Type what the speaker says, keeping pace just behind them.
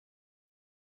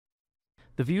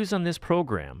The views on this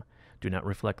program do not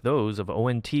reflect those of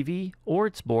ONTV or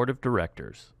its board of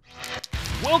directors.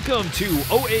 Welcome to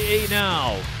OAA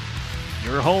Now,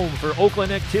 your home for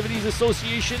Oakland Activities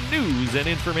Association news and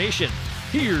information.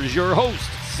 Here's your host,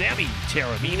 Sammy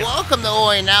Taormina. Welcome to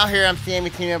OAA Now. Here I'm Sammy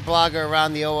Taormina, blogger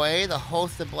around the OAA, the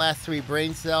host of Blast 3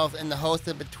 Brain Cells, and the host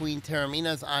of Between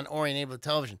Taorminas on Orion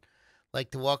Television. I'd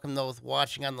like to welcome those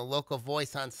watching on the local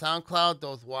voice on SoundCloud,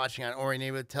 those watching on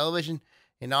Orion Television,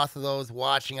 and also those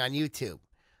watching on YouTube.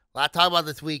 A lot to talk about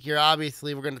this week here.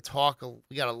 Obviously, we're going to talk.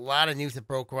 We got a lot of news that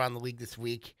broke around the league this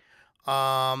week.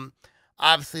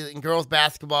 Obviously, in girls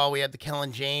basketball, we have the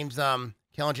Kellen James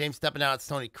stepping out at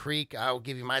Stoney Creek. I will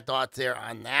give you my thoughts there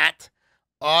on that.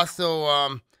 Also,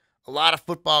 a lot of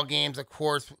football games, of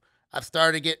course. I've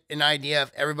started to get an idea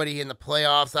of everybody in the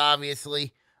playoffs,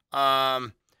 obviously,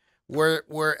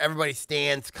 where everybody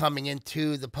stands coming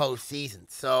into the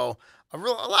postseason. So, a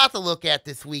lot to look at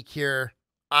this week here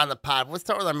on the pod. Let's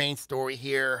start with our main story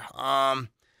here.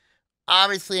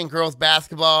 Obviously, in girls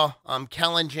basketball,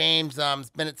 Kellen James has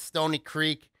been at Stoney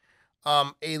Creek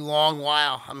a long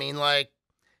while.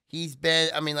 He's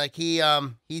been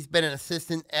an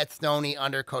assistant at Stoney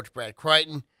under Coach Brad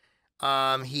Crichton.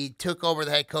 He took over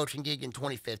the head coaching gig in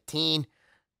 2015.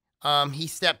 He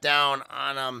stepped down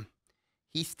on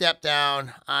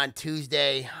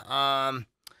Tuesday.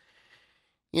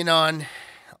 And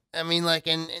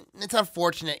it's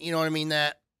unfortunate,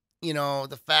 that,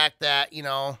 the fact that,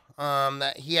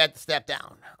 that he had to step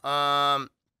down.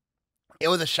 It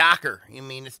was a shocker.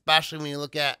 Especially when you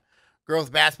look at girls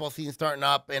basketball season starting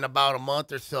up in about a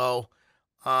month or so,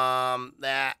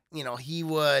 that, he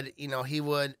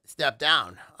would step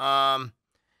down.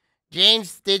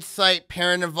 James did cite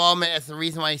parent involvement as the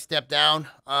reason why he stepped down.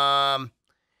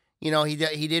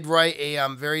 He did write a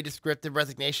very descriptive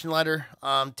resignation letter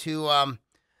to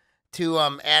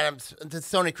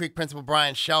Stoney Creek principal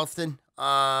Brian Shelston,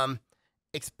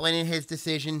 explaining his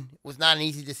decision. It was not an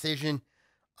easy decision.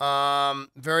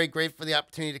 Very grateful for the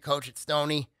opportunity to coach at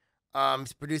Stoney.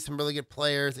 He's produced some really good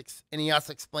players, and he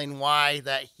also explained why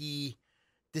that he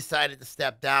decided to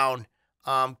step down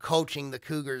coaching the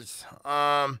Cougars.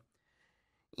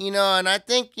 And I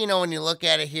think, when you look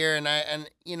at it here, and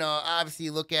obviously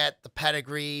you look at the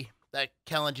pedigree that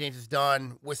Kellen James has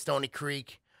done with Stoney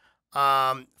Creek,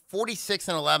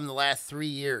 46-11 the last 3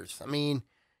 years.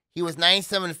 He was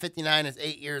 97-59 his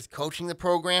 8 years coaching the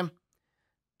program,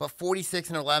 but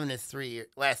 46-11 his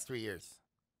last 3 years.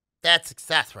 That's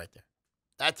success right there.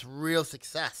 That's real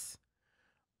success.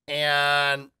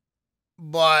 But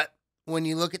when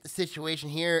you look at the situation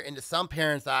here, into some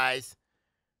parents' eyes,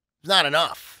 it's not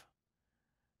enough.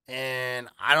 And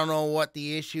I don't know what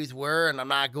the issues were, and I'm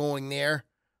not going there,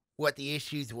 what the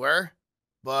issues were,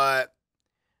 but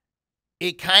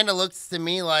it kind of looks to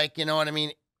me like,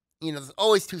 there's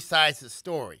always two sides to the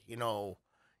story,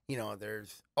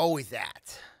 there's always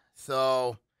that.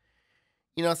 So,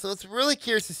 so it's really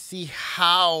curious to see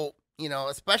how,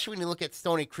 especially when you look at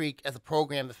Stoney Creek as a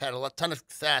program that's had a ton of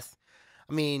success.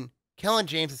 Kellen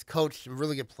James has coached some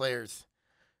really good players.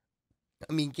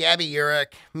 Gabby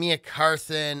Urich, Mia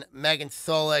Carson, Megan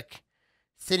Solik,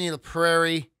 Sydney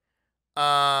LaPrairie.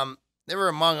 They were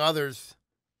among others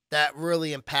that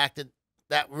really impacted,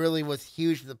 that really was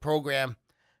huge to the program.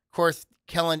 Of course,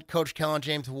 Coach Kellen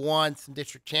James won some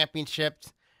district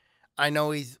championships. I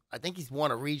think he's won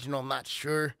a regional, I'm not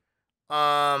sure.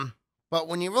 But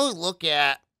when you really look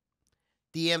at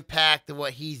the impact of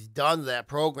what he's done to that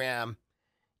program,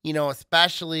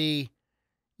 especially,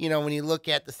 when you look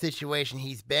at the situation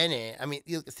he's been in,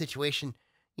 you look at the situation,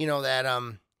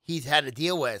 that he's had to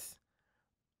deal with.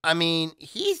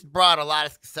 He's brought a lot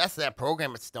of success to that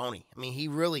program at Stoney. He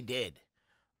really did.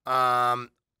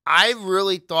 I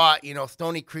really thought,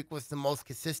 Stoney Creek was the most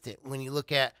consistent when you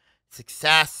look at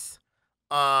success.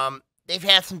 They've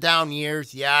had some down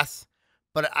years, yes,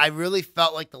 but I really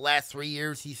felt like the last 3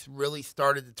 years he's really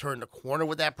started to turn the corner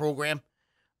with that program.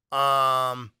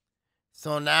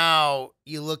 So now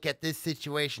you look at this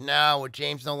situation now with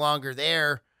James no longer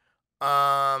there.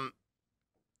 Now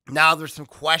there's some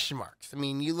question marks.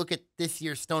 You look at this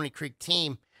year's Stoney Creek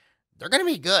team, they're going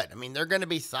to be good. They're going to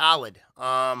be solid.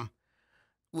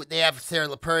 They have Sarah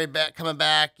LaPrairie coming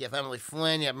back. You have Emily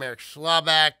Flynn. You have Merrick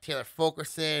Schlauback, Taylor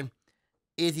Fulkerson,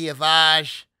 Izzy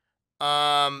Avaj.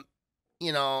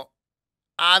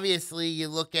 Obviously you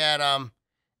look at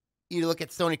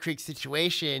Stoney Creek's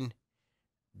situation.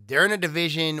 They're in a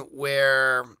division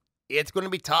where it's going to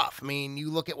be tough. You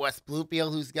look at West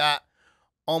Bloomfield, who's got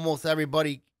almost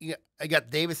everybody. I got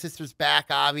Davis sisters back,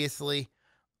 obviously.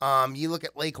 You look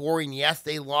at Lake Orion. Yes,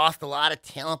 they lost a lot of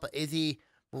talent, but Izzy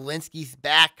Walensky's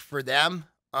back for them.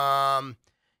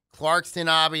 Clarkson,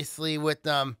 obviously, with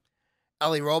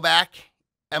Ellie Roback,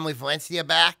 Emily Valencia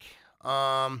back.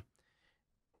 And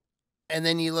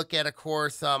then you look at, of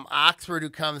course, Oxford, who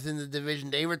comes in the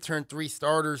division. They return 3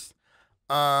 starters.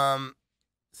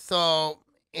 So,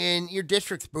 and your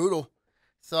district's brutal.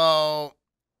 So,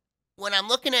 when I'm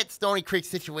looking at Stoney Creek's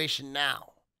situation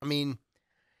now, I mean,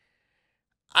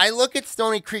 I look at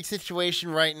Stoney Creek's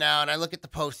situation right now, and I look at the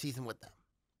postseason with them.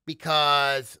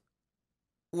 Because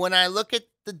when I look at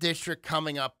the district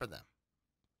coming up for them,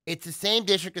 it's the same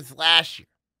district as last year,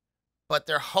 but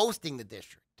they're hosting the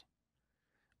district.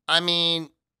 I mean,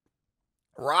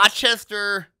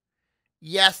 Rochester,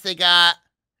 yes, they got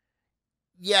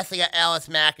Alice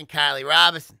Mack and Kylie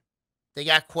Robinson. They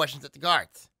got questions at the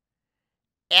guards.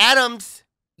 Adams,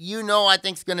 I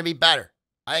think is going to be better.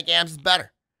 I think Adams is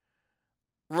better.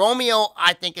 Romeo,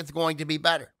 I think it's going to be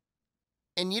better.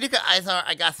 And Utica,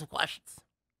 I got some questions.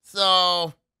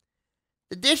 So,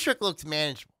 the district looks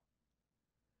manageable.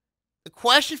 The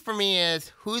question for me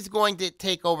is, who's going to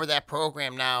take over that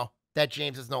program now that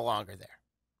James is no longer there?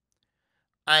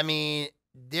 I mean,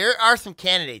 there are some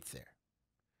candidates there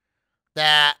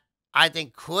that I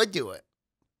think could do it.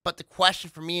 But the question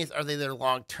for me is, are they there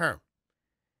long term?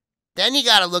 Then you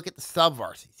got to look at the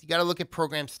sub-varsities. You got to look at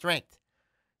program strength.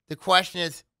 The question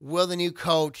is, will the new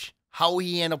coach, how will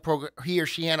he or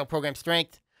she handle program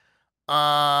strength?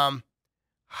 How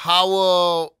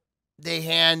will they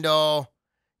handle,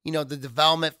 the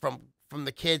development from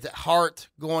the kids at Hart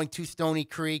going to Stoney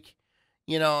Creek?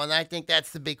 And I think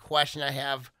that's the big question I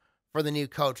have for the new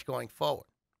coach going forward.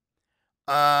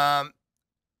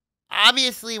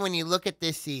 Obviously, when you look at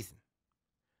this season,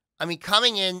 I mean,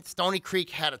 coming in, Stoney Creek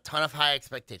had a ton of high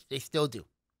expectations. They still do.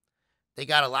 They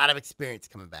got a lot of experience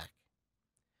coming back.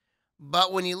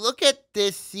 But when you look at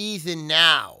this season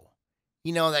now,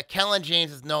 that Kellen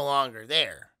James is no longer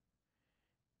there,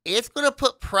 it's going to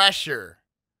put pressure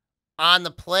on the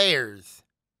players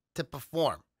to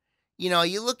perform.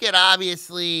 You look at,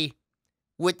 obviously,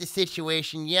 with the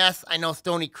situation, yes, I know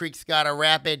Stoney Creek's got a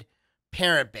rapid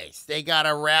parent base. They got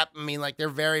they're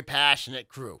very passionate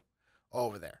crew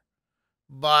over there.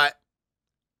 But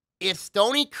if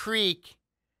Stoney Creek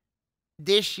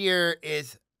this year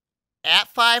is at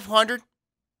 500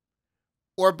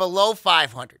 or below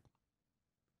 500,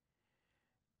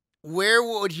 where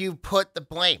would you put the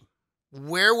blame?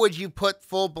 Where would you put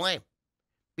full blame?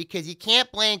 Because you can't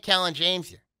blame Kellen James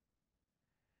here.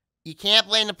 You can't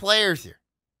blame the players here.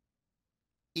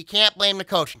 You can't blame the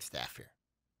coaching staff here.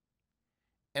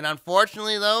 And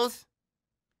unfortunately, then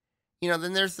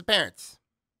there's the parents.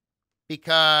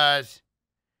 Because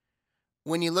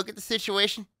when you look at the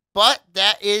situation, you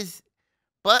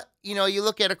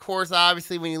look at, of course,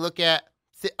 obviously, when you look at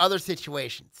other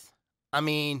situations. I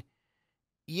mean,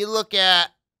 you look at,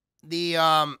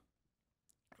 of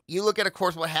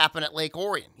course, what happened at Lake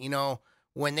Orion,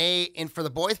 when for the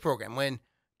boys program, when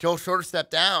Joe Shorter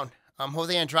stepped down,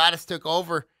 Jose Andrades took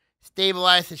over,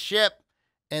 stabilized the ship,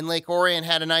 and Lake Orion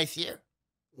had a nice year.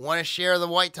 Won a share of the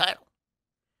white title.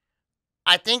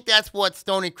 I think that's what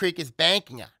Stoney Creek is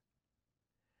banking on.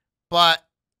 But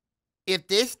if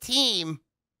this team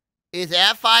is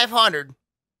at 500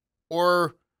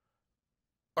 or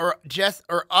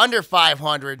under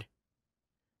 500,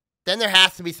 then there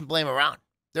has to be some blame around.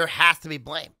 There has to be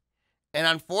blame. And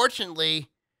unfortunately,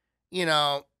 and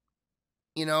I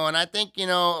think, a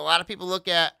lot of people look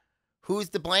at who's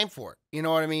to blame for it. You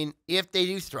know what I mean? If they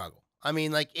do struggle. I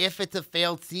mean, if it's a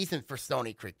failed season for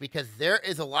Stoney Creek, because there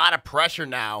is a lot of pressure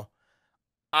now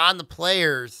on the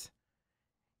players,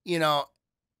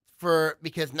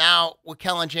 because now with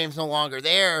Kellen James no longer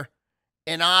there,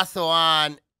 and also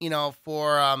on,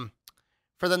 for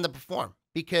them to perform.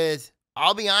 Because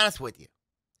I'll be honest with you.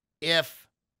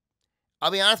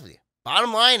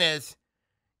 Bottom line is,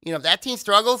 if that team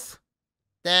struggles,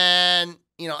 then,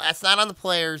 that's not on the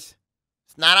players.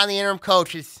 It's not on the interim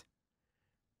coaches.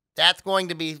 That's going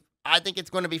to be, I think it's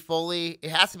going to be it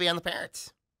has to be on the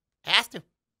parents. It has to.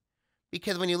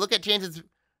 Because when you look at James's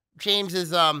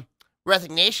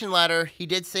resignation letter, he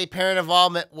did say parent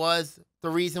involvement was the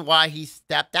reason why he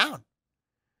stepped down.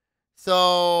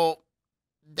 So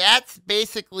that's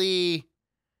basically,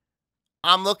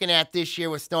 I'm looking at this year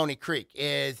with Stoney Creek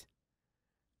is,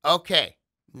 okay,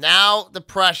 now the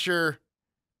pressure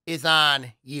is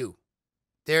on you.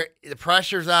 The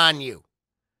pressure's on you.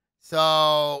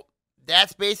 So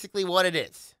that's basically what it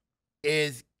is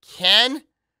can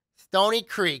Stoney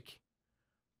Creek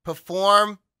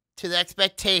perform to the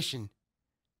expectation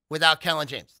without Kellen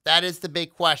James? That is the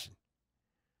big question.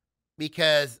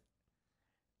 Because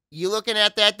you're looking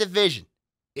at that division.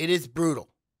 It is brutal.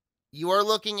 You're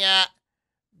looking at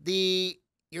the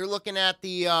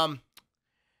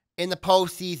in the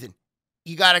postseason.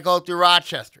 You got to go through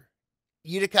Rochester.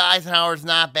 Utica Eisenhower is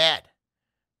not bad.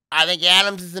 I think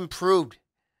Adams is improved.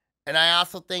 And I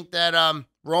also think that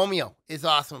Romeo is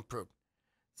also improved.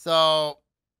 So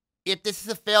if this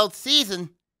is a failed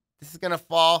season, this is going to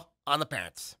fall on the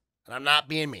parents. And I'm not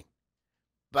being mean.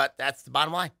 But that's the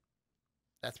bottom line.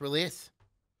 That's really is.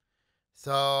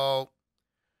 So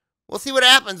we'll see what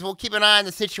happens. We'll keep an eye on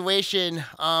the situation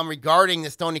regarding the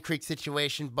Stoney Creek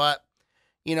situation. But,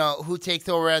 who takes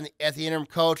over as the interim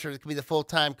coach, or it could be the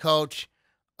full-time coach.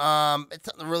 It's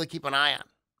something to really keep an eye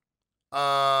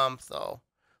on. So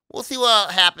we'll see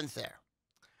what happens there.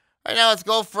 All right, now let's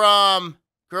go from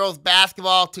girls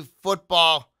basketball to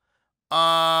football.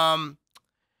 I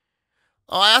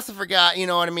also forgot, you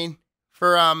know what I mean?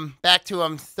 For back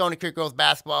to Stoney Creek girls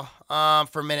basketball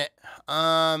for a minute.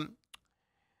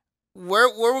 Where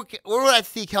would I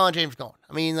see Kellen James going?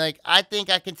 I mean, I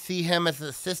think I can see him as an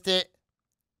assistant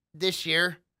this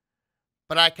year,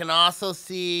 but I can also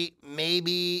see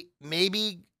maybe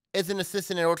as an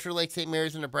assistant at Orchard Lake St.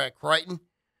 Mary's under Brad Crichton.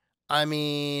 I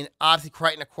mean, obviously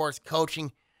Crichton, of course,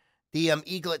 coaching the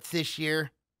Eaglets this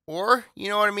year. Or, you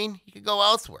know what I mean? He could go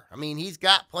elsewhere. I mean, he's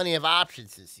got plenty of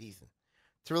options this season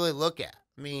to really look at.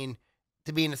 I mean,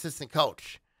 to be an assistant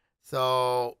coach.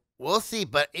 So, we'll see.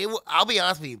 But I'll be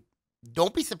honest with you.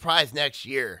 Don't be surprised next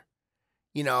year,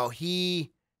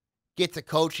 he gets a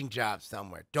coaching job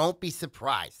somewhere. Don't be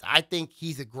surprised. I think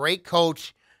he's a great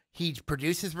coach. He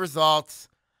produces results.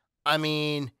 I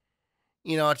mean,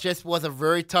 it just was a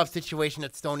very tough situation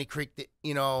at Stoney Creek that,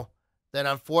 that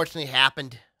unfortunately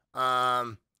happened.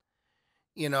 So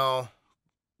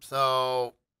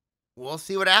we'll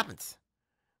see what happens.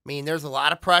 I mean, there's a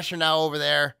lot of pressure now over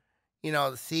there,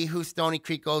 to see who Stoney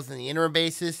Creek goes on the interim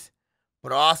basis.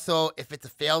 But also, if it's a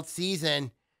failed season,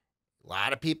 a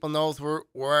lot of people knows where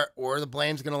the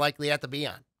blame's going to likely have to be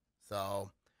on.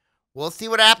 So we'll see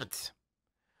what happens.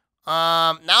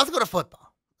 Now let's go to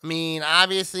football. I mean,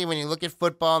 obviously, when you look at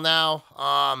football now,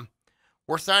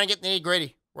 we're starting to get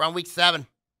nitty-gritty. We're on week 7.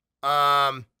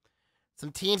 Some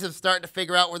teams have started to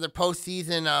figure out where their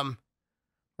postseason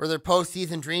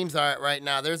dreams are at right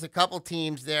now. There's a couple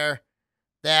teams there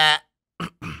that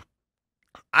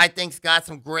I think's got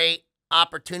some great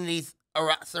opportunities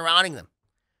surrounding them.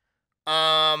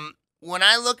 When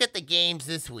I look at the games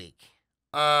this week,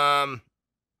 I'm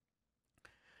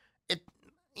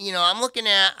looking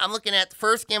at the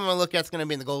first game I'm gonna look at is gonna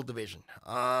be in the Gold Division.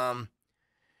 I'm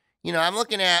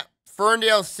looking at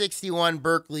Ferndale 61,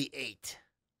 Berkeley 8.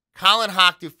 Colin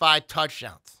Hawk threw 5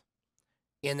 touchdowns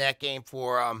in that game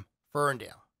for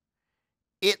Ferndale.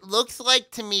 It looks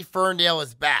like to me Ferndale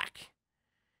is back.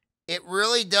 It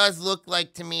really does look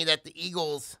like to me that the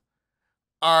Eagles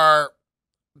are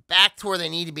back to where they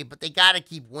need to be, but they got to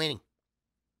keep winning.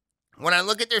 When I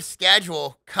look at their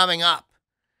schedule coming up,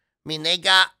 I mean, they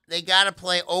got to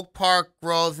play Oak Park,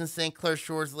 Groves, and St. Clair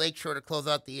Shores, Lakeshore to close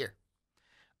out the year.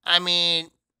 I mean,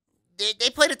 they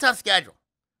played a tough schedule.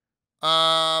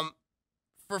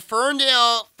 For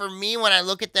Ferndale, for me, when I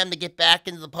look at them to get back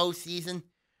into the postseason,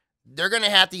 they're going to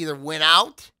have to either win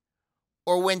out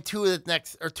or win 2 or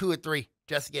 3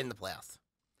 just to get in the playoffs.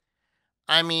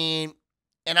 I mean,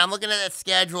 and I'm looking at that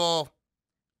schedule.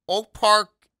 Oak Park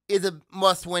is a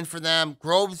must-win for them.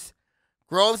 Grove's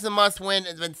a must-win,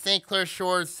 and then St. Clair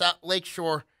Shores,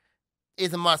 Lakeshore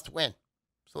is a must-win.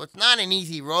 So it's not an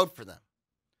easy road for them.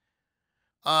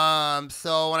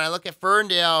 So when I look at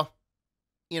Ferndale,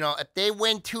 if they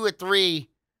win 2 or 3,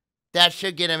 that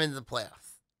should get them into the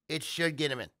playoffs. It should get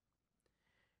them in.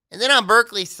 And then on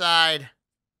Berkeley's side,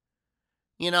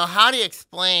 how do you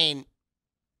explain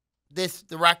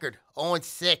the record?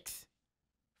 0-6.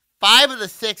 5 of the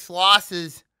 6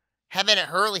 losses have been at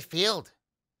Hurley Field.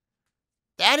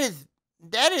 That is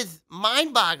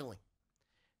mind-boggling.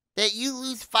 That you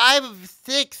lose 5 of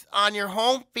 6 on your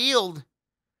home field,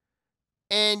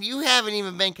 and you haven't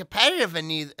even been competitive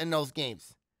in those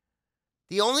games.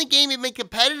 The only game you've been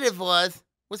competitive was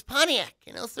Pontiac,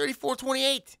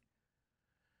 34-28.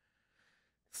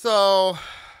 So,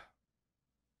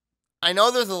 I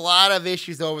know there's a lot of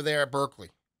issues over there at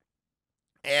Berkeley.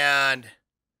 And,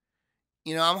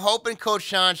 I'm hoping Coach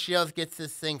Sean Shields gets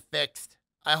this thing fixed.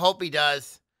 I hope he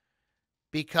does.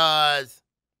 Because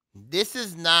this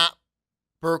is not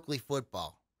Berkeley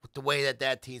football with the way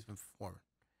that team's been performing.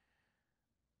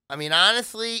 I mean,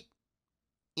 honestly,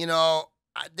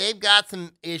 they've got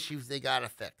some issues they got to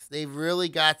fix. They've really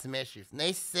got some issues. And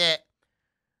they sit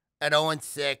at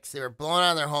 0-6. They were blowing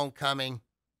on their homecoming.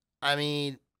 I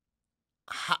mean,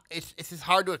 it's just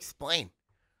hard to explain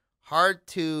hard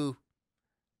to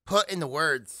put into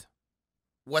words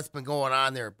what's been going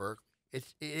on there at Berkeley. It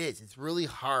is. It's really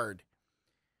hard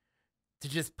to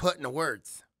just put into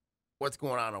words what's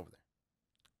going on over there.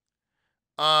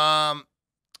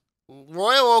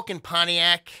 Royal Oak and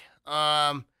Pontiac.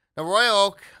 The Royal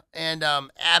Oak and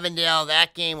Avondale,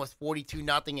 that game was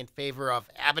 42-0 in favor of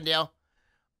Avondale.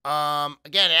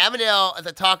 Again, Avondale, as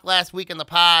I talked last week in the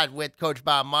pod with Coach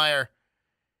Bob Meyer,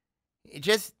 it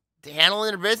just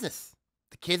handling their business.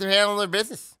 The kids are handling their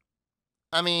business.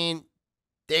 I mean,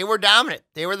 they were dominant.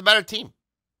 They were the better team.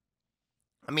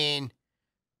 I mean,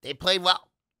 they played well.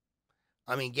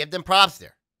 I mean, give them props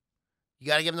there. You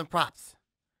got to give them props.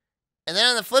 And then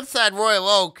on the flip side, Royal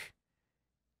Oak,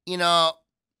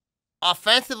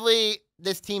 offensively,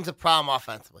 this team's a problem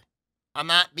offensively. I'm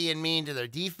not being mean to their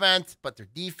defense, but their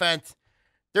defense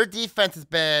has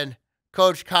been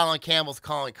Coach Colin Campbell's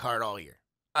calling card all year.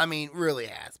 I mean, really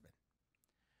has been.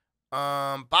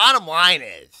 Bottom line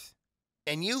is,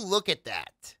 and you look at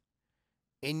that,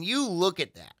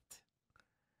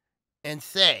 and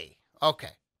say, okay,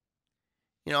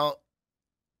 Royal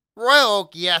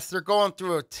Oak, yes, they're going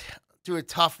through a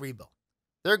tough rebuild.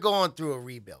 They're going through a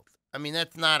rebuild. I mean,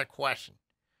 that's not a question.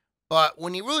 But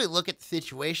when you really look at the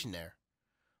situation there,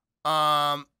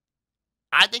 I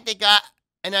think they got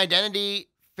an identity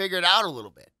figured out a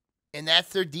little bit, and that's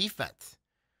their defense.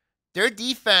 Their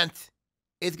defense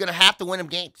is going to have to win them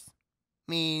games.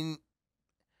 I mean,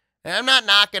 and I'm not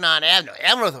knocking on Avondale.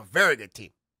 Avendel's a very good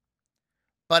team.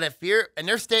 But and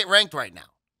they're state ranked right now.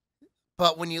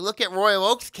 But when you look at Royal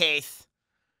Oak's case,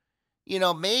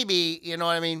 maybe, you know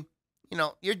what I mean?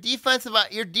 Your defense is going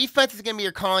to be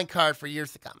your calling card for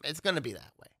years to come. It's going to be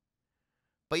that way.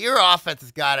 But your offense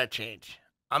has got to change.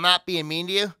 I'm not being mean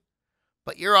to you,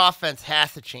 but your offense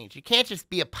has to change. You can't just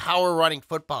be a power running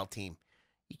football team.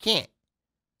 You can't.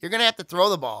 You're going to have to throw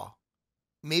the ball.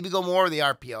 Maybe go more of the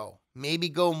RPO. Maybe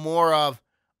go more of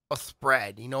a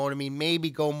spread. You know what I mean?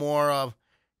 Maybe go more of,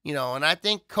 and I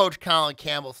think Coach Colin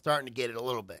Campbell's starting to get it a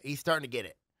little bit. He's starting to get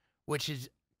it, which is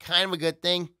kind of a good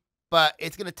thing, but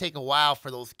it's going to take a while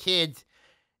for those kids,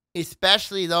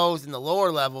 especially those in the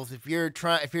lower levels. If you're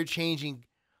changing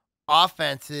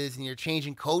offenses and you're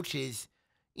changing coaches,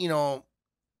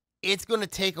 it's going to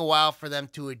take a while for them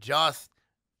to adjust,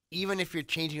 even if you're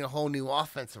changing a whole new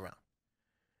offense around.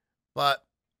 But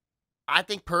I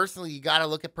think personally, you got to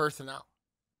look at personnel.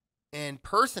 And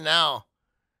personnel,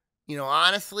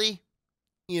 honestly,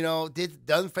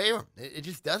 doesn't favor them. It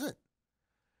just doesn't.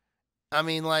 I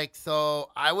mean, so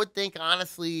I would think,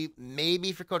 honestly,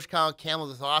 maybe for Coach Colin Campbell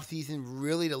this offseason,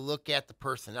 really to look at the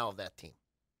personnel of that team.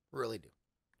 Really do.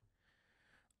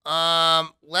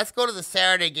 Let's go to the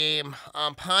Saturday game.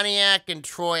 Pontiac and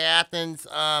Troy Athens.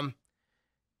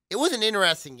 It was an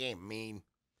interesting game. I mean,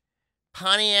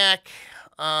 Pontiac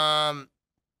fell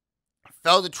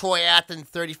to Troy Athens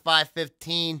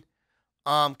 35-15.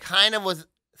 Kind of was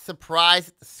surprised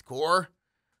at the score.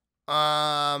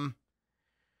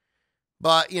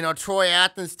 But, Troy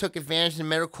Athens took advantage in the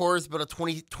middle quarters, but a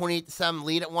 28-7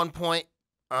 lead at one point.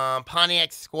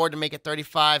 Pontiac scored to make it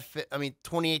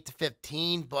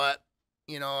 28-15, but,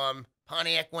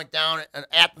 Pontiac went down, and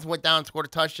Athens went down and scored a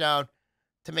touchdown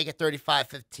to make it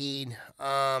 35-15.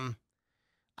 I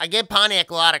give Pontiac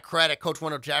a lot of credit, Coach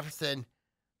Wendell Jefferson,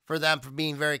 for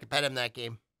being very competitive in that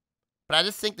game. But I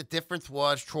just think the difference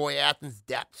was Troy Athens'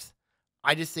 depth.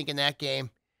 I just think in that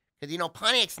game, because,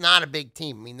 Pontiac's not a big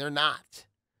team. I mean, they're not.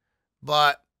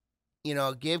 But,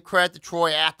 give credit to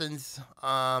Troy Athens.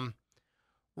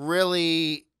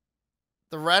 Really,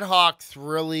 the Red Hawks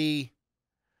really,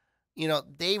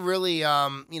 they really,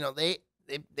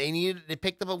 they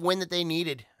picked up a win that they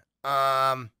needed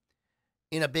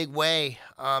in a big way.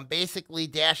 Basically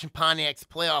dashing Pontiac's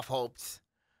playoff hopes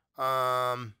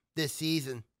this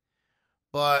season.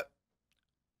 But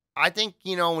I think,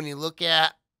 when you look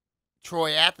at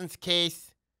Troy Athens'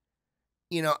 case,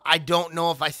 I don't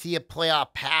know if I see a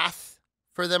playoff path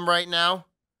for them right now.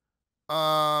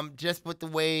 Just with the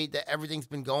way that everything's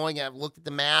been going. I've looked at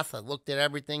the math. I've looked at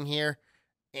everything here.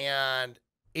 And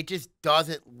it just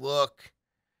doesn't look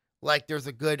like there's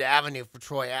a good avenue for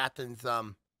Troy Athens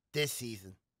this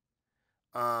season.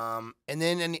 And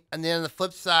then on the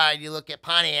flip side, you look at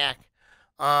Pontiac.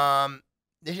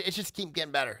 It just keep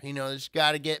getting better. They just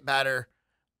got to get better.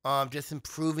 Just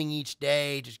improving each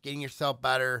day, just getting yourself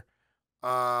better.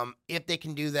 If they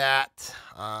can do that,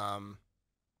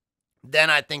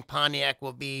 then I think Pontiac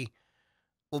will be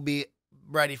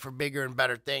ready for bigger and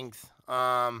better things.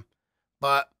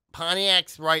 But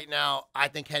Pontiac's right now, I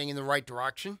think, heading in the right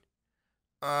direction.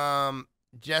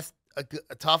 Just a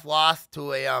tough loss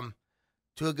to a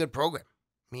good program.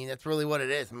 I mean, that's really what it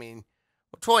is. I mean,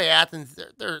 well, Troy Athens,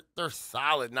 they're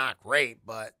solid, not great,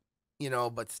 but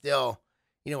but still,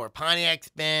 where Pontiac's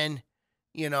been,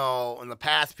 in the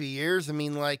past few years. I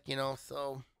mean,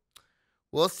 so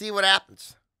we'll see what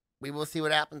happens. We will see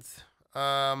what happens.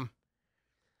 Let's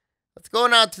go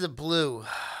now to the blue.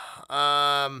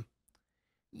 When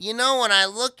I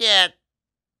look at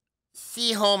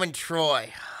Seaholm and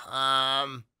Troy,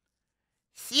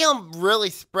 Seaholm really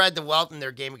spread the wealth in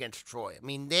their game against Troy. I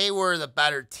mean, they were the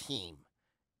better team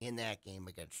in that game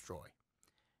against Troy.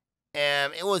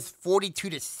 And it was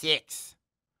 42-6.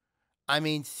 I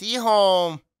mean,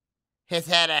 Seaholm has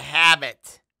had a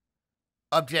habit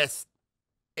of just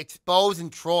exposing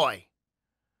Troy.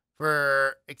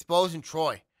 The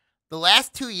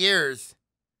last 2 years,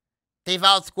 they've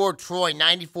outscored Troy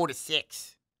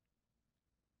 94-6.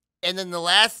 And then the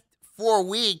last 4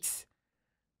 weeks,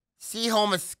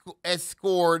 Seaholm has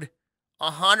scored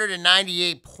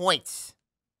 198 points.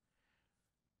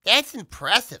 That's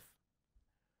impressive.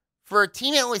 For a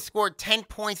team that only scored 10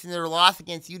 points in their loss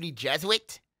against UD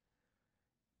Jesuit,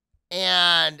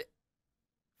 and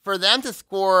for them to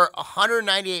score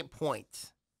 198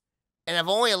 points and have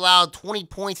only allowed 20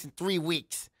 points in 3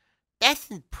 weeks, that's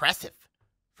impressive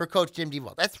for Coach Jim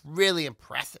Devold. That's really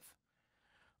impressive.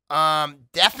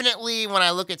 Definitely, when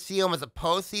I look at Seaholm as a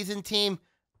postseason team,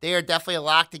 they are definitely a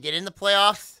lock to get in the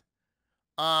playoffs.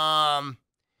 I've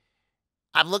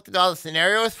looked at all the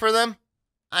scenarios for them.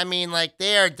 I mean,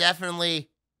 they are definitely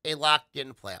a lock to get in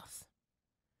the playoffs.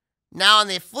 Now, on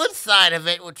the flip side of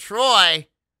it with Troy,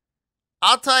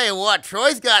 I'll tell you what,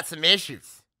 Troy's got some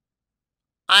issues.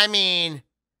 I mean,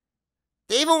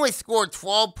 they've only scored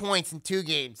 12 points in 2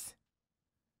 games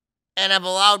and have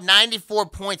allowed 94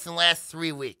 points in the last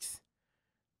 3 weeks.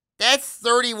 That's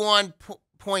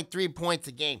 31.3 points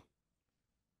a game.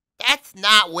 That's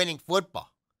not winning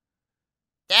football.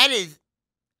 That is,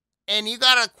 and you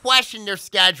got to question their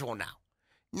schedule now.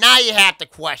 Now you have to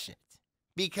question it.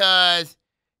 Because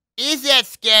is that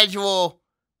schedule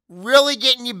really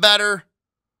getting you better?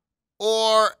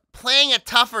 Or playing a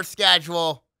tougher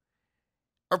schedule,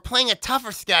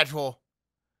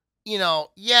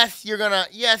 yes,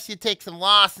 you take some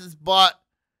losses, but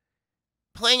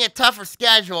playing a tougher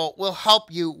schedule will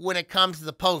help you when it comes to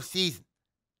the postseason.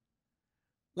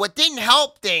 What didn't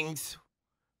help things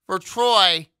for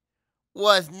Troy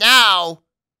was now,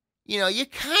 you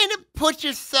kind of put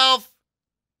yourself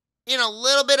in a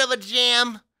little bit of a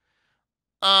jam.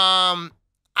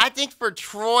 I think for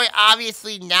Troy,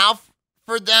 obviously now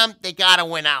for them, they got to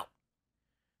win out.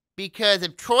 Because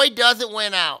if Troy doesn't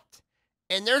win out,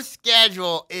 and their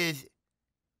schedule is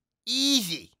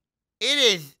easy,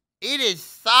 it is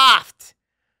soft.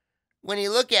 When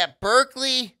you look at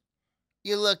Berkeley,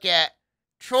 you look at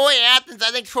Troy Athens.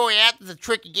 I think Troy Athens is a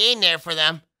tricky game there for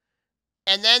them.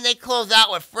 And then they close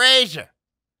out with Fraser.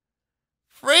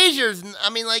 Fraser's,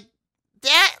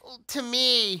 that to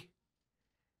me,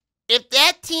 if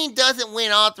that team doesn't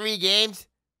win all 3 games,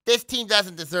 this team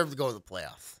doesn't deserve to go to the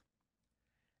playoffs.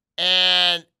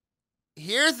 And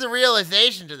here's the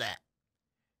realization to that.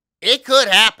 It could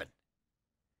happen.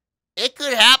 It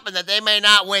could happen that they may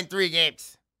not win 3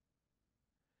 games.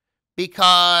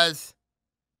 Because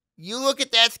you look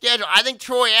at that schedule, I think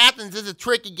Troy Athens is a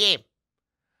tricky game.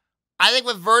 I think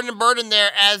with Vernon Burden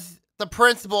there as the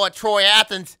principal at Troy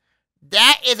Athens,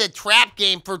 that is a trap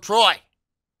game for Troy.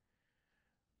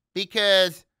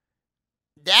 Because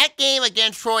that game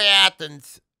against Troy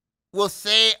Athens will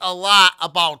say a lot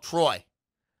about Troy.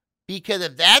 Because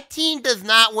if that team does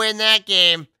not win that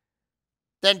game,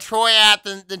 then Troy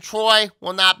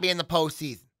will not be in the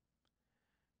postseason.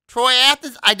 Troy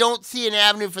Athens, I don't see an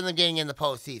avenue for them getting in the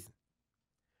postseason.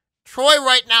 Troy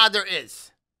right now, there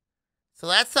is. So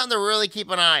that's something to really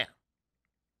keep an eye on.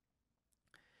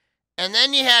 And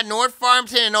then you had North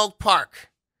Farmington and Oak Park.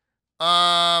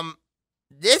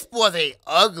 This was a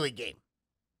ugly game.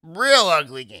 Real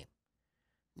ugly game.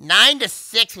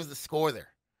 9-6 was the score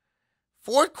there.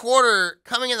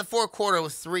 Coming in the fourth quarter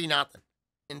was 3-0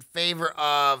 in favor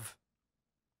of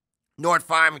North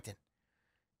Farmington.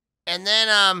 And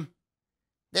then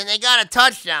they got a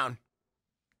touchdown.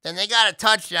 Then they got a big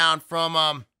touchdown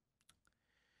from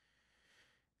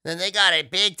they got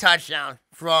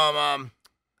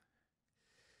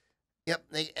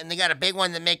a big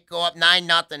one to go up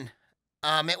 9-0.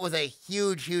 It was a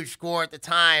huge score at the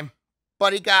time.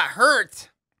 But he got hurt.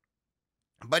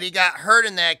 In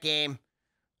that game.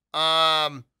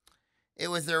 It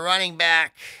was their running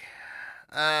back,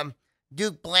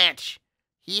 Duke Blanche.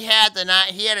 He had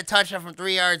a touchdown from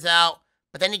 3 yards out,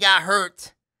 but then he got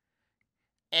hurt.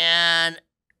 And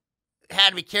had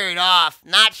to be carried off.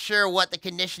 Not sure what the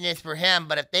condition is for him,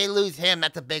 but if they lose him,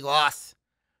 that's a big loss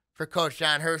for Coach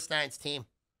John Herstein's team.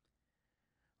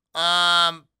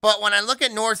 But when I look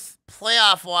at North's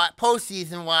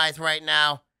postseason-wise right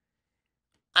now,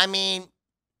 I mean,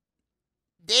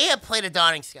 they have played a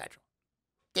daunting schedule.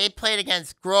 They played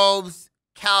against Groves,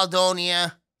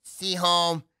 Caledonia,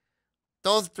 Seaholm.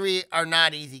 Those three are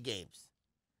not easy games.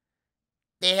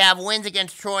 They have wins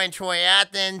against Troy and Troy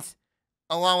Athens,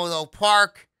 along with Oak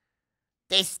Park.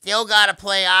 They still got to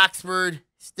play Oxford,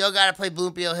 still got to play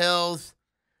Bloomfield Hills.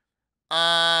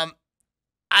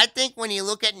 I think when you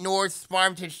look at North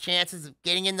Farmington's chances of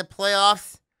getting in the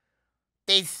playoffs,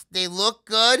 they look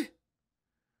good,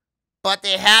 but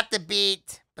they have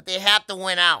to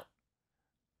win out.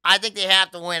 I think they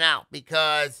have to win out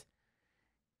because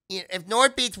if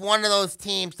North beats one of those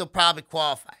teams, they'll probably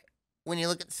qualify when you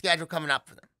look at the schedule coming up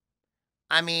for them.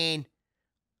 I mean,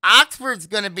 Oxford's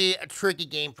going to be a tricky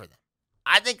game for them.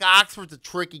 I think Oxford's a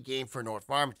tricky game for North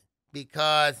Farmington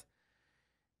because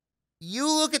you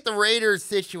look at the Raiders'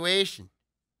 situation,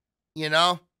 you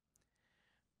know?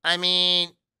 I mean,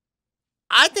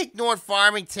 I think North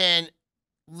Farmington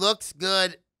looks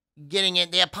good getting in.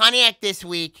 They have Pontiac this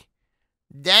week.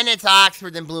 Then it's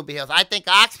Oxford, then Bloomfield Hills. I think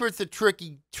Oxford's the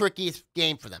trickiest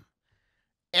game for them.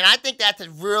 And I think that's a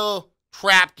real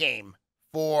trap game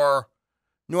for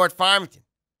North Farmington.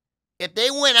 If they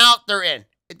win out, they're in.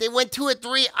 If they win 2 or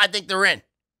 3, I think they're in.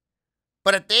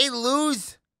 But if they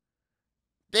lose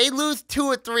 2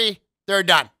 or 3, they're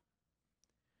done.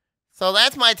 So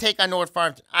that's my take on North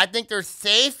Farmington. I think they're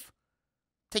safe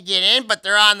to get in, but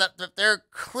they're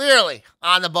clearly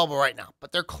on the bubble right now.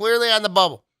 But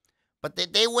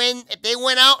if they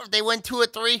win out, if they win 2 or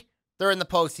 3, they're in the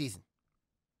postseason.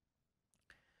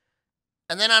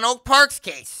 And then on Oak Park's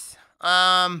case,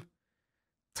 tough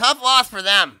loss for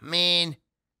them. I mean,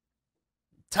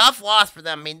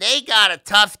 they got a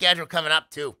tough schedule coming up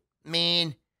too. I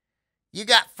mean, you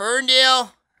got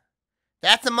Ferndale.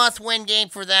 That's a must-win game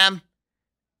for them.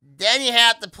 Then you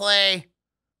have to play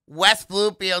West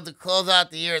Bloomfield to close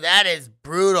out the year. That is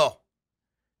brutal.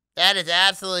 That is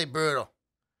absolutely brutal.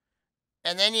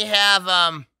 And then you have,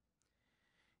 and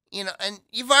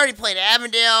you've already played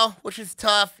Avondale, which is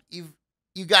tough.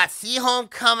 You got Seaholm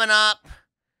coming up.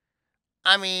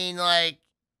 I mean, that's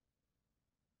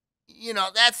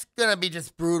going to be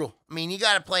just brutal. I mean, you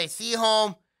got to play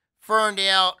Seaholm,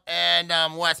 Ferndale, and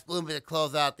West Bloomfield to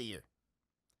close out the year.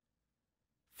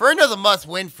 Ferndale's a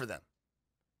must-win for them.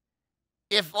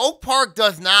 If Oak Park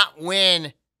does not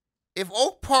win, they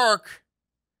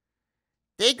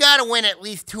got to win at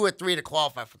least 2 or 3 to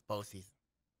qualify for the postseason.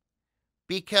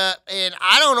 And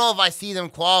I don't know if I see them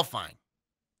qualifying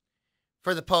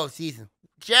for the postseason,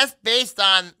 just based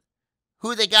on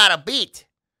who they got to beat.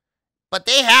 But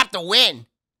they have to win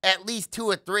at least 2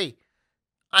 or 3.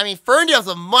 I mean, Ferndale's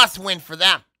a must-win for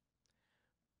them.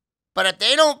 But if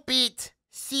they don't beat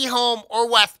Seaholm or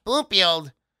West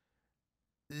Bloomfield,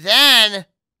 then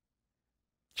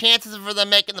chances for them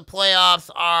making the playoffs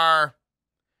are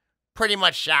pretty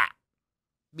much shot.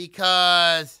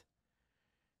 Because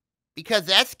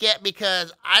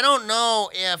I don't know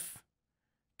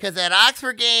because that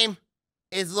Oxford game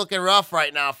is looking rough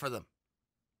right now for them.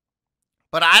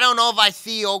 But I don't know if I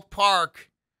see Oak Park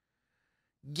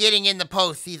getting in the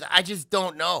postseason. I just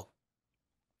don't know.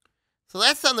 So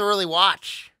that's something to really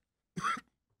watch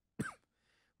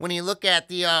when you look at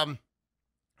the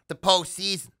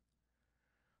postseason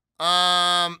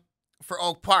for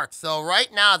Oak Park. So right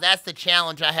now, that's the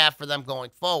challenge I have for them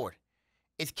going forward.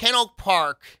 Is can Oak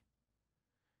Park,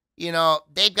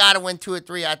 they've got to win 2 or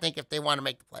 3, I think, if they want to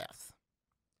make the playoffs.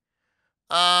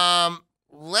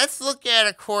 Let's look at,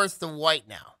 of course, the white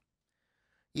now.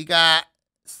 You got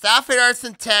Southfield Arts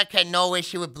and Tech had no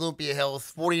issue with Bloomfield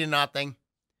Hills, 40-0.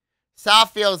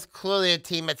 Southfield's clearly a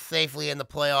team that's safely in the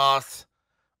playoffs.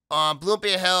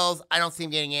 Bloomfield Hills, I don't see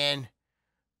them getting in.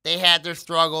 They had their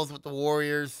struggles with the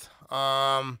Warriors.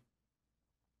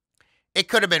 It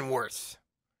could have been worse.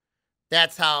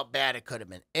 That's how bad it could have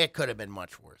been. It could have been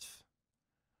much worse.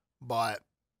 But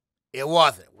it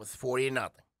wasn't. It was 40-0.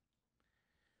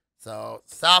 So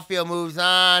Southfield moves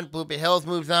on. Bloomfield Hills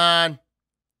moves on.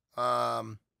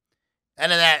 End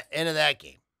of that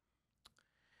game.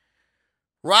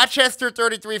 Rochester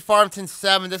 33, Farmington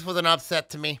 7. This was an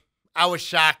upset to me. I was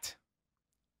shocked.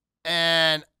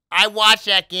 And I watched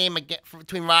that game again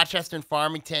between Rochester and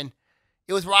Farmington.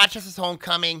 It was Rochester's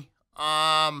homecoming.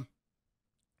 I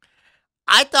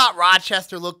thought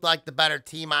Rochester looked like the better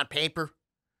team on paper.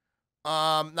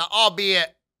 Now,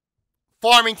 albeit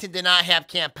Farmington did not have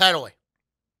Camp Pettaway,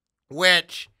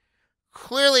 which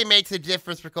clearly makes a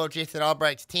difference for Coach Jason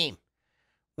Albright's team.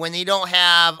 When you don't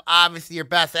have, obviously, your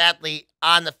best athlete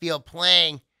on the field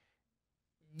playing,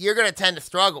 you're going to tend to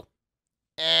struggle.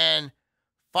 And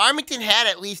Farmington had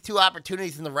at least 2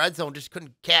 opportunities in the red zone, just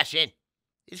couldn't cash in.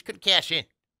 They just couldn't cash in.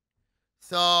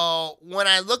 So when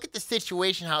I look at the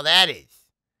situation, how that is,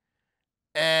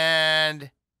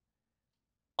 and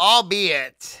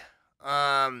albeit,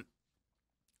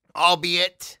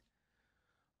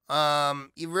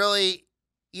 you really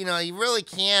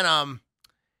can,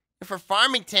 for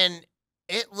Farmington,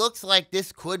 it looks like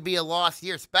this could be a lost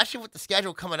year, especially with the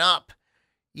schedule coming up.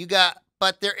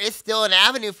 But there is still an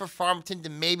avenue for Farmington to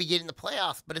maybe get in the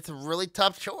playoffs, but it's a really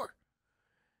tough chore,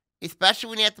 especially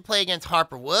when you have to play against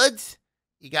Harper Woods.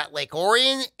 You got Lake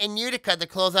Orion and Utica to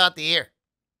close out the year.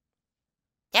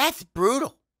 That's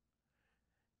brutal.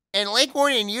 And Lake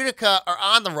Orion and Utica are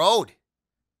on the road.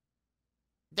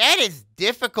 That is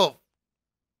difficult,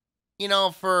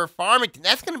 for Farmington.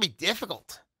 That's going to be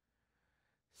difficult.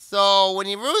 So when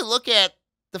you really look at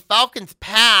the Falcons'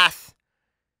 path,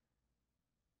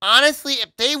 honestly,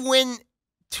 if they win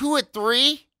 2 or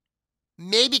 3,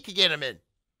 maybe could get them in.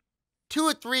 2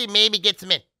 or 3 maybe gets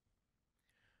them in.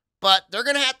 But they're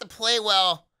going to have to play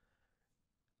well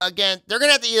again. They're going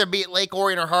to have to either beat Lake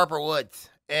Orion or Harper Woods.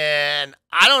 And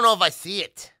I don't know if I see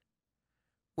it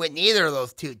with neither of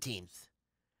those 2 teams.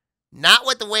 Not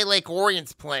with the way Lake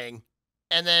Orion's playing.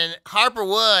 And then Harper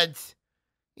Woods,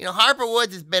 Harper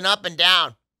Woods has been up and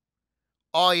down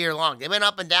all year long. They've been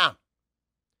up and down.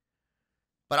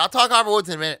 But I'll talk Harper Woods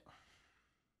in a minute.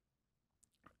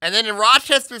 And then in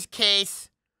Rochester's case,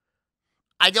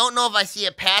 I don't know if I see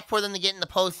a path for them to get in the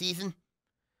postseason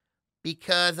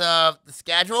because of the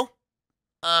schedule.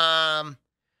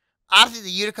 Obviously,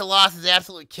 the Utica loss is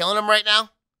absolutely killing them right now.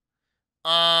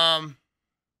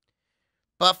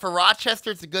 But for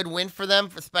Rochester, it's a good win for them,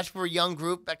 especially for a young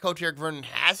group that Coach Eric Vernon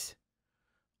has.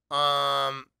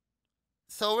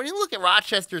 So when you look at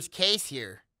Rochester's case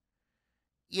here,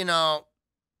 I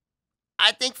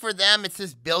think for them, it's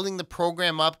just building the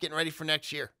program up, getting ready for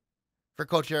next year for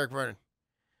Coach Eric Vernon.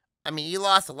 I mean, you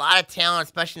lost a lot of talent,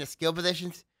 especially in the skill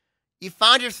positions. You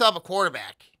found yourself a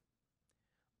quarterback.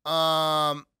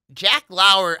 Jack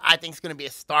Lauer, I think, is going to be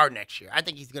a star next year. I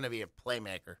think he's going to be a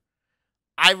playmaker.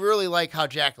 I really like how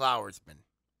Jack Lauer's been.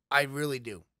 I really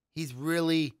do. He's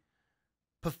really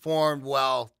performed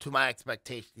well to my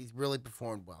expectations. He's really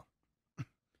performed well.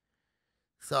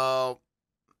 So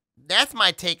that's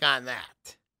my take on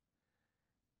that.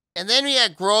 And then we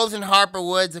had Groves and Harper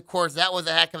Woods. Of course, that was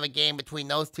a heck of a game between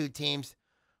those 2 teams.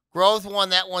 Groves won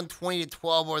that one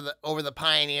 20-12 over the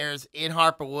Pioneers in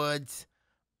Harper Woods.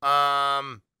 Like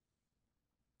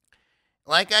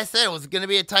I said, it was going to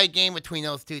be a tight game between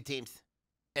those 2 teams.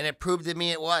 And it proved to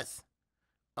me it was.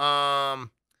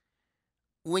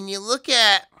 When you look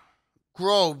at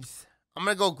Groves, I'm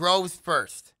going to go Groves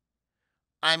first.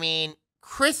 I mean,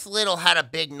 Chris Little had a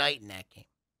big night in that game.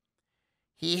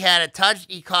 He had a touch.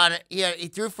 He caught it. He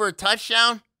threw for a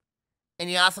touchdown, and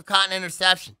he also caught an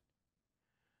interception.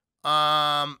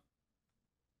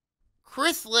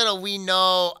 Chris Little, we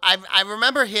know. I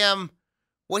remember him,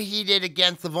 what he did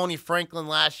against Livonia Franklin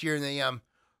last year in the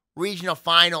regional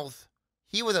finals.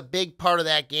 He was a big part of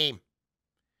that game.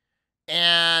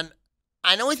 And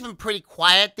I know he's been pretty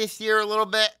quiet this year a little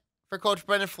bit for Coach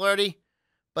Brendan Flaherty,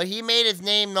 but he made his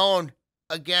name known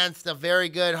against a very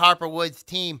good Harper Woods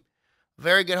team.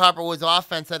 Very good Harper Woods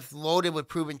offense that's loaded with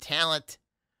proven talent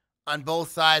on both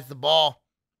sides of the ball.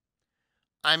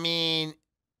 I mean,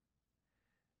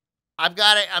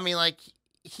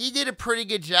 he did a pretty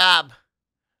good job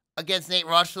against Nate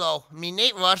Rushlow. I mean,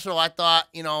 Nate Rushlow, I thought,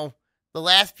 the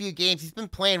last few games, he's been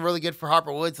playing really good for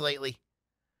Harper Woods lately.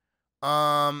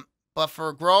 But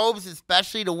for Groves,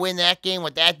 especially to win that game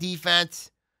with that defense,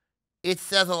 it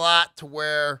says a lot to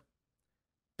where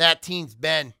that team's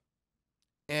been.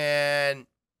 And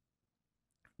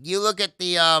you look at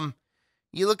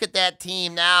that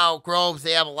team now, Groves,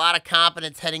 they have a lot of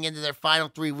confidence heading into their final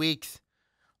 3 weeks.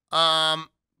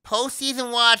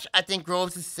 Postseason watch, I think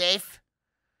Groves is safe.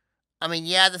 I mean,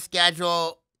 yeah, the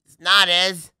schedule is not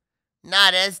as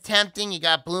tempting. You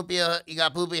got Bloomfield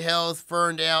Hills,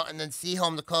 Ferndale, and then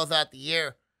Seaholm to close out the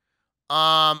year.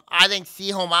 I think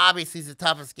Seaholm obviously is the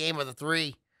toughest game of the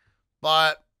 3.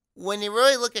 But when you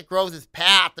really look at Groves'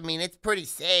 path, I mean, it's pretty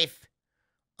safe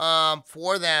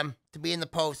for them to be in the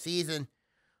postseason.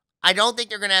 I don't think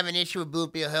they're going to have an issue with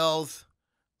Bloomfield Hills.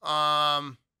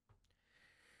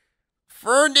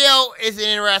 Ferndale is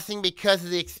interesting because of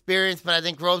the experience, but I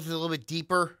think Groves is a little bit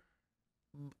deeper.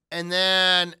 And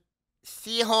then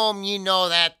Seaholm,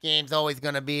 that game's always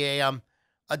going to be a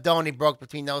a Donnybrook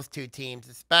between those two teams,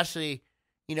 especially,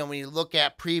 when you look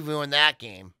at previewing that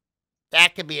game.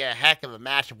 That could be a heck of a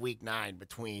match of Week 9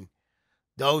 between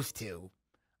those two.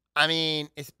 I mean,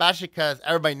 especially because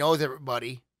everybody knows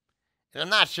everybody. And I'm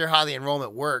not sure how the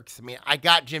enrollment works. I mean, I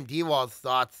got Jim Dewald's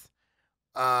thoughts.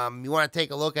 You want to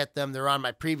take a look at them, they're on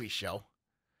my previous show.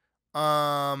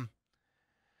 But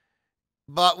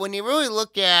when you really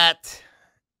look at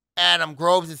Adam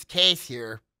Groves' case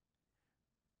here,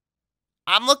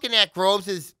 I'm looking at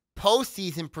Groves'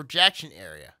 postseason projection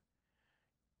area.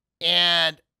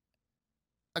 And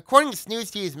according to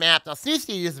Snooze Tee's map, now Snooze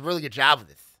Tee does a really good job with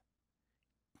this.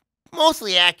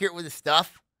 Mostly accurate with his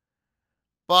stuff.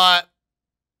 But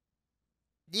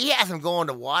he has him going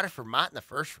to Waterford Mott in the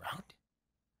first round.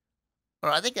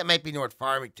 Well, I think that might be North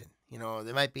Farmington.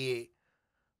 They might be.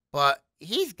 But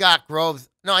he's got Groves.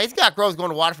 No, he's got Groves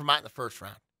going to Waterford Mott in the first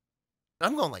round. And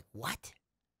I'm going like, what?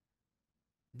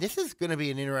 This is going to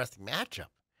be an interesting matchup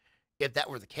if that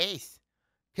were the case.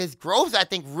 Because Groves, I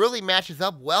think, really matches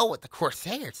up well with the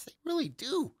Corsairs. They really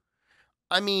do.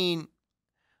 I mean,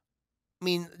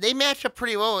 they match up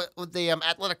pretty well with the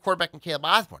athletic quarterback and Caleb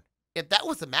Osborne. If that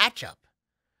was a matchup,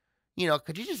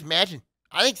 could you just imagine?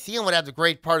 I think Sealand would have the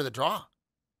great part of the draw.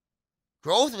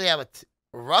 Groves would have a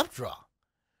rough draw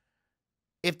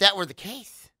if that were the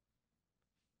case.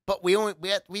 But we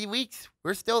had 3 weeks.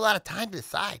 We're still a lot of time to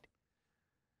decide.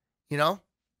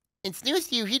 And Snooze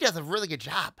Tee, he does a really good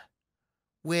job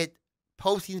with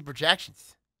postseason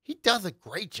projections. He does a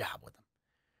great job with them.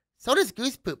 So does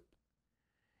Goose Poop.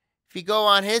 If you go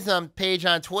on his page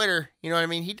on Twitter, you know what I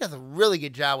mean? He does a really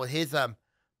good job with his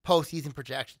postseason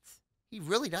projections. He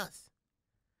really does.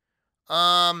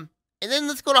 And then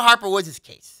let's go to Harper Woods'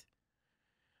 case.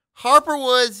 Harper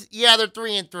Woods, yeah, they're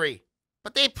 3-3,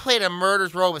 but they played a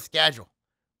murder's row of a schedule.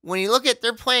 When you look at,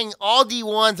 they're playing all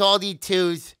D1s, all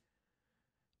D2s.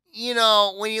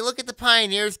 When you look at the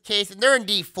Pioneers' case, and they're in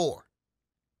D4.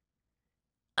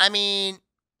 I mean,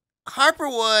 Harper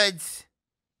Woods,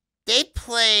 they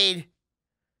played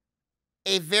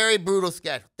a very brutal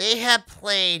schedule. They have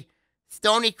played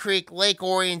Stoney Creek, Lake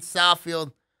Orion,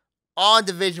 Southfield, all in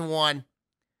Division I.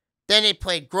 Then they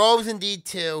played Groves in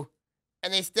D2,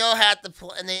 and they still have to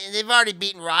play, and they've already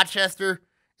beaten Rochester,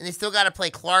 and they still got to play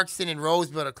Clarkson and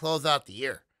Roseville to close out the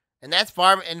year. And that's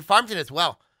Farmington as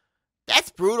well.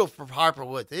 That's brutal for Harper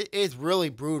Woods. It is really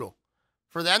brutal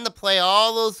for them to play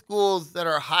all those schools that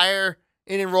are higher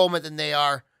in enrollment than they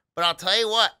are. But I'll tell you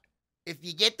what, if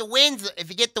you get the wins,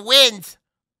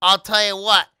 I'll tell you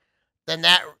what, then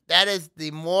that is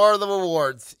the more of the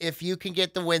rewards if you can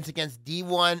get the wins against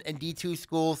D1 and D2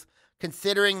 schools,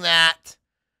 considering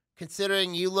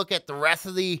you look at the rest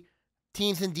of the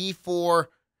teams in D4,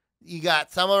 you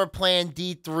got some of them are playing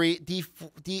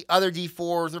D3, other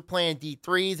D4s are playing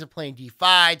D3s, they're playing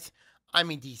D5s,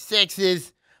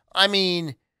 D6s.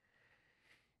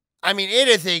 It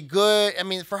is a good,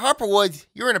 for Harper Woods,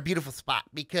 you're in a beautiful spot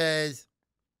because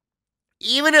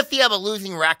even if you have a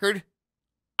losing record,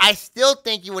 I still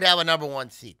think you would have a number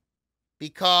 1 seed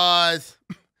because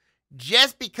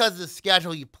of the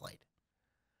schedule you played.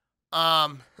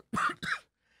 And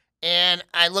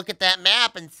I look at that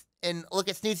map and look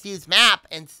at Snooze Tee's map,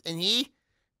 and he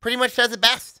pretty much does it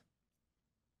best.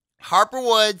 Harper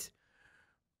Woods,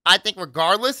 I think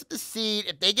regardless of the seed,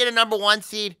 if they get a number 1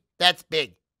 seed, that's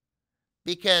big.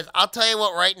 Because I'll tell you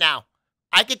what right now,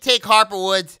 I could take Harper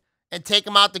Woods and take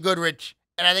him out to Goodrich,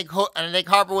 and I think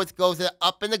Harper Woods goes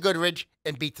up in the Goodrich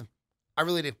and beats him. I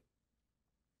really do.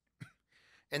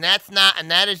 And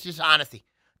that is just honesty.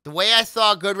 The way I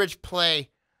saw Goodrich play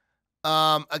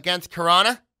against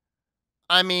Corona,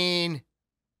 that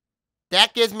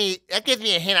gives me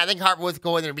a hint. I think Harper Woods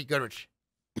go in there and beat Goodrich.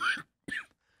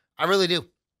 I really do.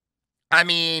 I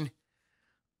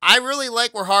really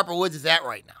like where Harper Woods is at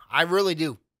right now. I really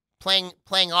do. Playing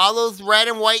all those red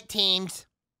and white teams,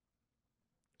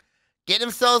 getting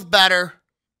themselves better,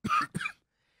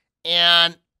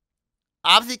 and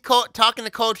obviously talking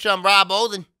to Coach Rob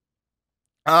Olden.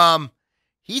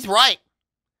 He's right.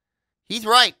 He's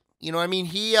right. You know what I mean?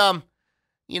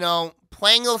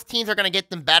 Playing those teams are going to get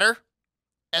them better,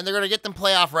 and they're going to get them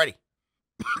playoff ready.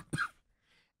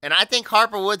 And I think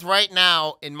Harper Woods right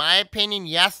now, in my opinion,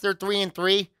 yes, they're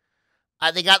 3-3.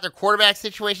 They got their quarterback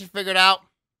situation figured out.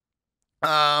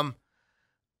 I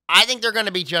think they're going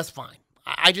to be just fine.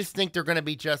 I just think they're going to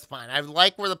be just fine. I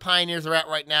like where the Pioneers are at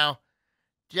right now,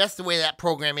 just the way that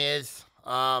program is.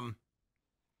 I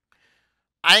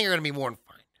think they're going to be more than fine.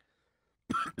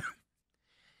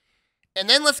 And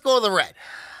then let's go to the red.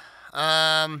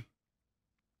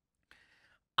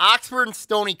 Oxford and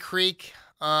Stoney Creek.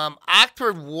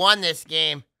 Oxford won this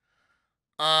game.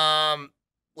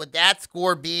 With that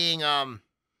score being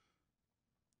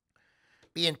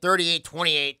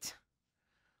 38-28,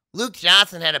 Luke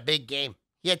Johnson had a big game.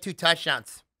 He had 2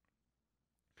 touchdowns.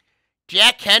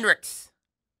 Jack Hendricks,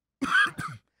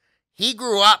 he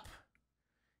grew up.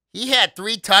 He had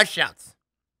 3 touchdowns.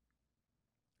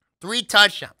 3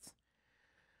 touchdowns.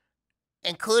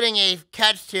 Including a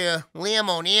catch to Liam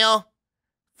O'Neill,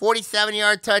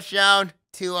 47-yard touchdown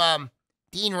to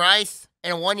Dean Rice,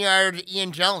 and a 1-yard to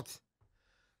Ian Jones.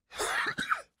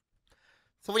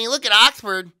 So when you look at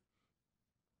Oxford,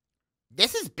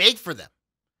 this is big for them.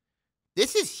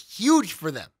 This is huge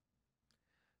for them.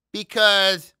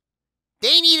 Because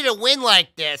they needed a win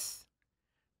like this.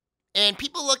 And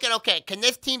people look at, okay, can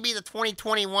this team be the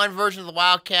 2021 version of the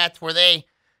Wildcats where they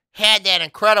had that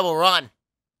incredible run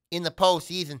in the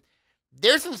postseason?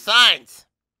 There's some signs.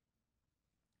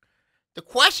 The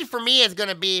question for me is going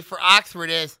to be for Oxford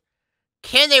is,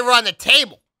 can they run the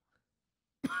table?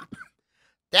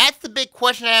 That's the big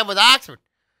question I have with Oxford,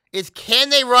 is can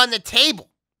they run the table?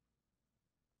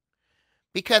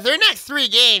 Because their next 3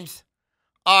 games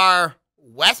are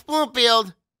West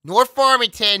Bloomfield, North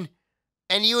Farmington,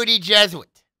 and UAD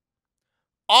Jesuit.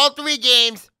 All 3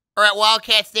 games are at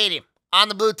Wildcat Stadium on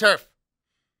the blue turf.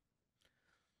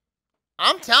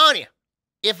 I'm telling you,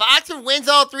 if Oxford wins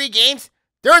all 3 games,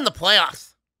 they're in the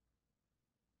playoffs.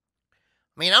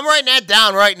 I mean, I'm writing that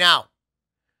down right now.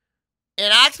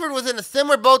 And Oxford was in a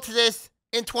similar boat to this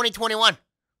in 2021,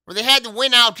 where they had to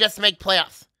win out just to make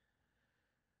playoffs.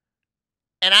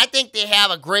 And I think they have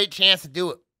a great chance to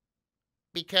do it.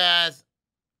 Because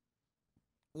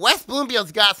West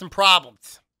Bloomfield's got some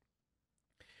problems.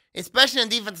 Especially on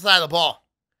the defensive side of the ball.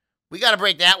 We got to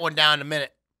break that one down in a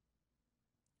minute.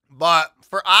 But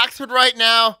for Oxford right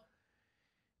now,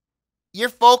 your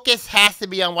focus has to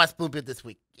be on West Bloomfield this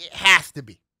week. It has to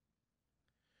be.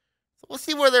 So we'll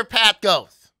see where their path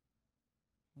goes.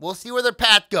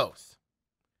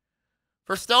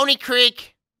 For Stoney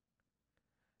Creek,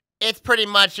 it's pretty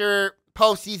much your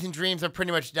postseason dreams are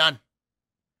pretty much done.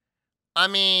 I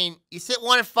mean, you sit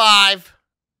 1-5.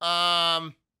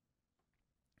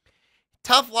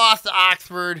 Tough loss to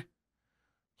Oxford.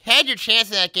 Had your chance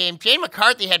in that game. Jane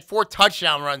McCarthy had 4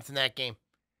 touchdown runs in that game.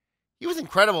 He was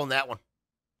incredible in that one.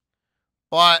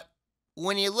 But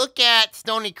when you look at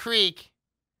Stoney Creek,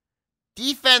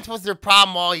 defense was their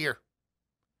problem all year.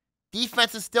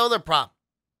 Defense is still their problem.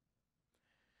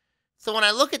 So when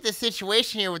I look at this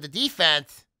situation here with the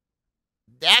defense,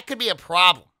 that could be a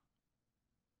problem.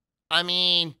 I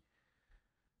mean,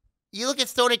 you look at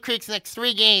Stoney Creek's next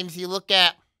 3 games, you look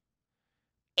at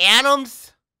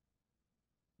Adams,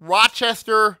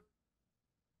 Rochester,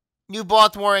 New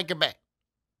Baltimore, and Quebec.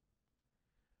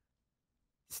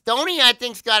 Stoney, I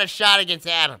think, has got a shot against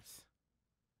Adams.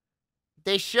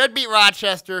 They should beat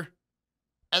Rochester,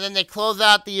 and then they close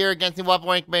out the year against New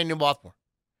Baltimore, and New Baltimore.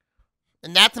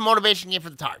 And that's a motivation game for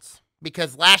the Tars.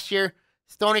 Because last year,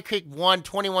 Stoney Creek won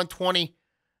 21-20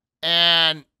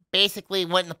 and basically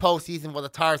went in the postseason where the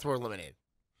Tars were eliminated.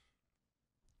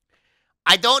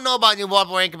 I don't know about New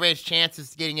Baltimore Incubator's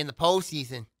chances of getting in the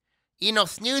postseason. You know,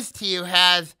 Snooze to You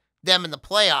has them in the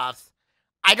playoffs.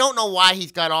 I don't know why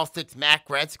he's got all 6 MAC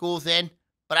grad schools in,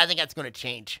 but I think that's going to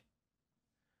change.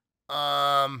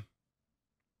 And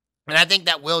I think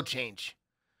that will change.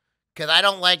 Because I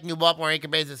don't like New Baltimore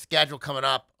Incubator's schedule coming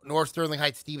up, nor Sterling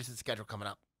Heights Stevenson's schedule coming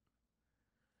up.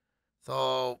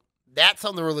 So that's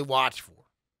something to really watch for.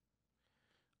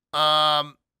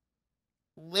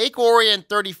 Lake Orion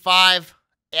 35,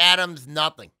 Adams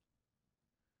nothing.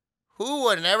 Who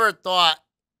would have ever thought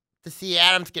to see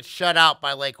Adams get shut out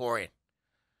by Lake Orion?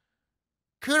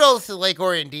 Kudos to the Lake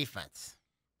Orion defense.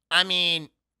 I mean,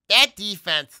 that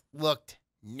defense looked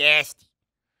nasty.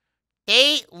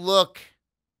 They look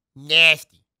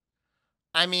nasty.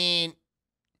 I mean,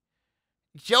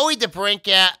 Joey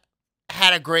DeBrincat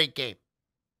had a great game.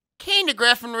 Kane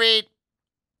DeGreffenreid,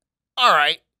 all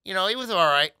right. You know, he was all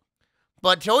right.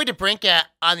 But Joey DeBrincat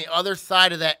on the other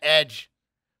side of that edge,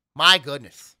 my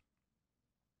goodness.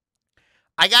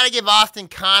 I got to give Austin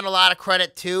Kahn a lot of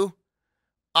credit, too.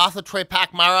 Also, Troy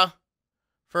Pakmara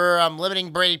for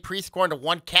limiting Brady Prescorn to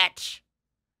 1 catch.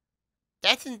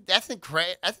 That's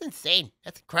insane.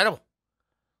 That's incredible.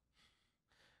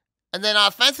 And then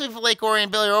offensively for Lake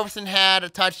Orion, Billy Roberson had a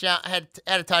touchdown. Had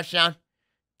a touchdown.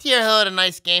 Tierra Hill had a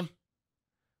nice game.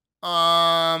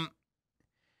 I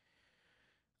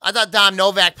thought Dom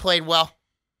Novak played well.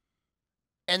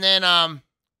 And then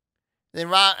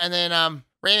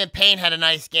Raymond Payne had a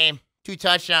nice game. 2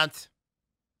 touchdowns.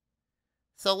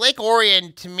 So Lake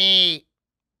Orion, to me,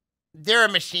 they're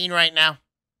a machine right now.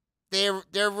 They're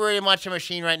very much a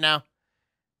machine right now.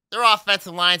 their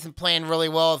offensive line's been playing really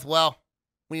well as well.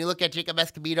 When you look at Jacob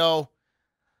Escobedo,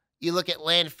 you look at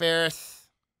Land Ferris,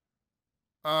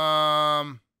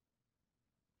 you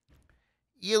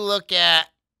look at,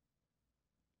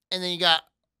 and then you got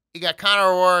Connor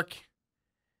O'Rourke,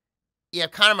 you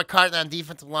have Connor McCarthy on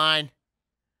defensive line,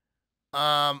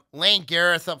 Lane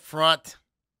Garris up front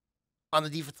on the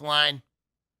defensive line.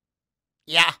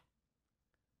 Yeah.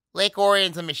 Lake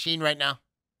Orion's a machine right now.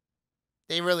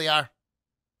 They really are.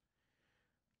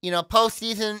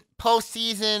 Postseason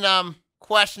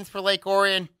questions for Lake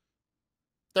Orion,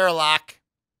 they're a lock.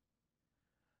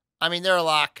 They're a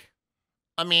lock.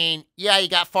 Yeah, you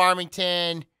got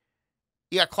Farmington.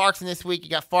 You got Clarkson this week. You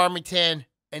got Farmington.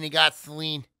 And you got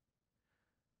Saline.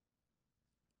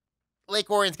 Lake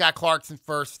Orion's got Clarkson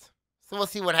first. So we'll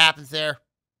see what happens there.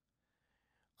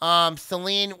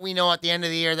 Saline, we know at the end of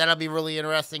the year, that'll be really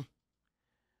interesting.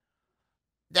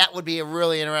 That would be a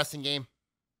really interesting game.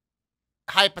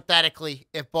 Hypothetically,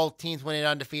 if both teams win it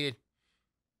undefeated.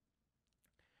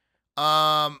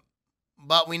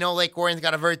 But we know Lake Orion's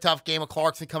got a very tough game with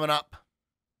Clarkson coming up.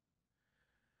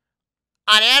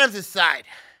 On Adams' side,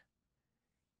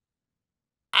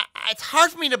 it's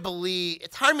hard for me to believe,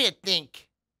 it's hard for me to think,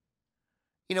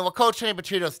 what Coach Tony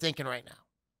Petrito's thinking right now.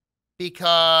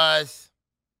 Because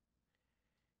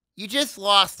you just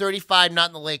lost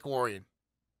 35-0 to Lake Orion.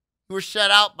 You were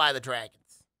shut out by the Dragons.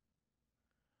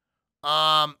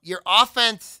 Your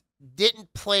offense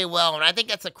didn't play well, and I think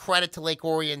that's a credit to Lake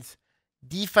Orion's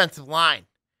defensive line.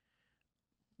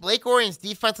 Lake Orion's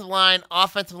defensive line,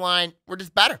 offensive line were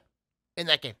just better in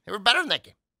that game. They were better in that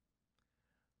game.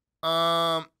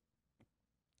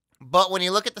 But when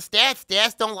you look at the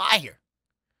stats don't lie here.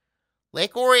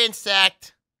 Lake Orion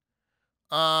sacked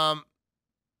Ryan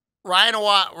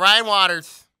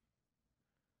Waters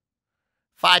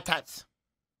 5 times.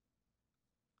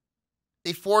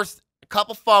 They forced a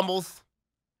couple fumbles.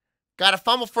 Got a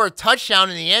fumble for a touchdown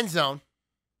in the end zone.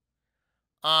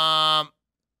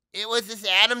 It was this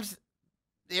Adams.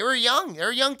 They were young.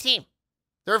 They're a young team.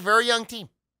 They're a very young team.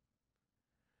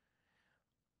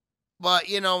 But,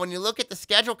 when you look at the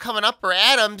schedule coming up for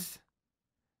Adams,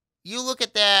 you look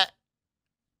at that.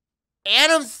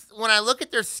 Adams, when I look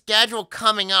at their schedule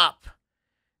coming up,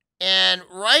 and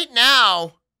right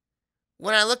now,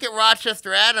 when I look at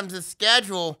Rochester Adams'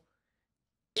 schedule,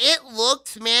 it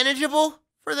looks manageable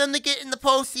for them to get in the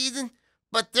postseason,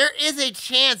 but there is a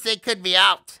chance they could be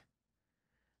out.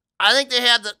 I think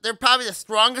they're probably the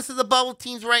strongest of the bubble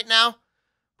teams right now.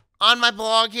 On my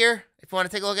blog here, if you want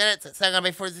to take a look at it, it's at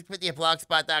SaigonBay4650 at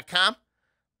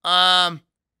blogspot.com.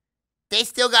 They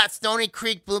still got Stoney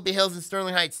Creek, Bloomfield Hills, and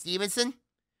Sterling Heights Stevenson.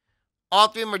 All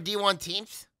 3 of them are D1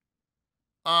 teams.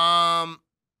 I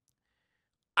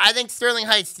think Sterling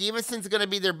Heights Stevenson's going to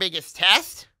be their biggest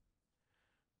test.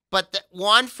 But the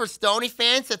one for Stoney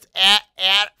fans, that's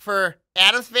for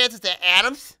Adams fans, it's at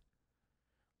Adams.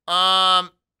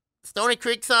 Stoney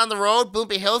Creek's on the road.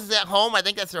 Bloomfield Hills is at home. I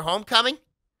think that's their homecoming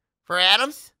for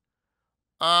Adams.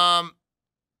 They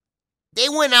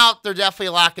win out, they're definitely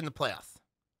a lock in the playoffs.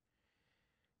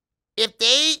 If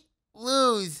they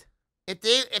lose, if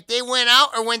they win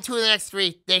out or win 2 of the next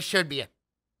 3, they should be in.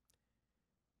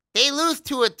 They lose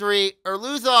 2 or 3 or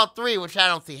lose all 3, which I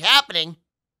don't see happening,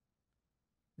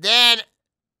 then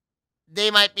they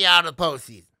might be out of the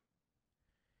postseason.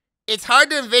 It's hard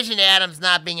to envision Adams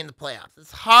not being in the playoffs.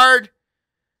 It's hard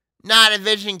not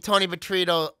envisioning a Tony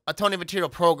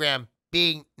Petrito program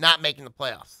not making the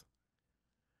playoffs.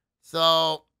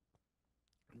 So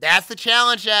that's the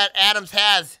challenge that Adams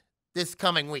has this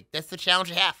coming week. That's the challenge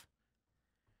they have.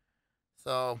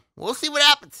 So we'll see what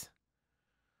happens.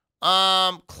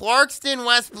 Clarkston,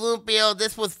 West Bloomfield.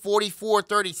 This was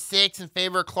 44-36 in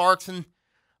favor of Clarkson.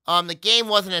 The game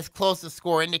wasn't as close as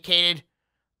score indicated.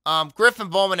 Griffin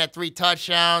Bowman had 3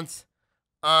 touchdowns,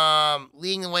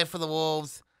 leading the way for the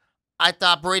Wolves. I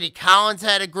thought Brady Collins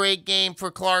had a great game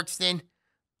for Clarkston,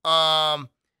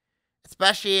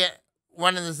 especially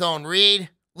running the zone read.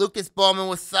 Lucas Bowman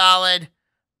was solid.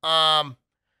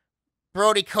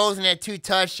 Brody Cozen had 2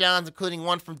 touchdowns, including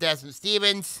 1 from Desmond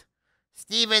Stevens.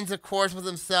 Stevens, of course, was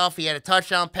himself. He had a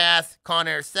touchdown pass, caught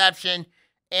an interception,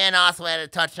 and also had a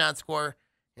touchdown score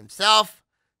himself.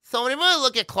 So when you really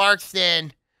look at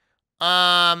Clarkston,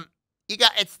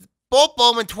 it's both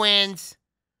Bowman twins,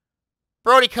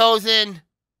 Brody Cozen,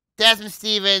 Desmond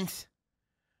Stevens,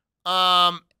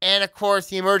 and of course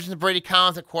the emergence of Brady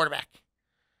Collins at quarterback.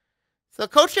 So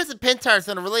Coach Justin Pintar has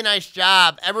done a really nice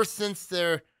job ever since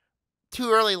their 2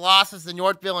 early losses to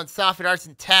Northville and Southfield Arts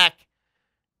and Tech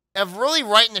of really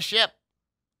righting the ship.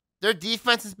 Their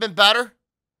defense has been better.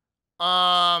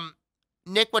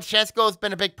 Nick Wachenko has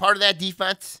been a big part of that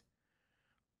defense.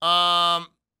 I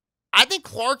think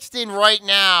Clarkston right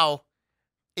now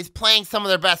is playing some of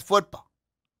their best football.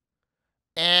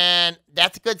 And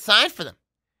that's a good sign for them,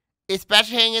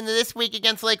 especially hanging into this week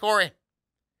against Lake Orion.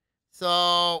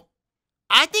 So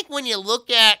I think when you look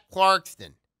at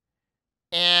Clarkston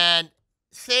and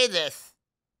say this,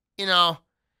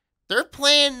 they're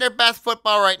playing their best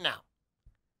football right now.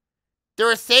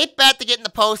 They're a safe bet to get in the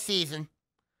postseason.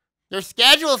 Their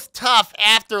schedule's tough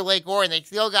after Lake Orion. They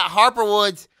still got Harper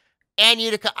Woods and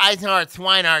Utica, Eisenhower,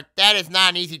 Swinehart. That is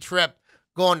not an easy trip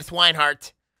going to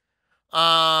Swinehart.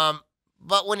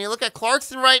 But when you look at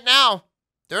Clarkston right now,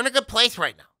 they're in a good place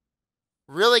right now.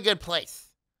 Really good place.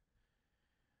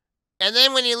 And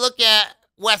then when you look at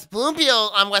West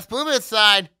Bloomfield, on West Bloomfield's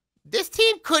side, this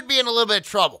team could be in a little bit of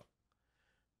trouble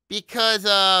because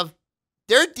of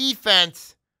their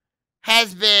defense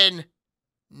has been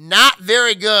not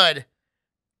very good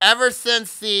ever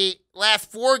since the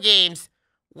last 4 games.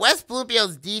 West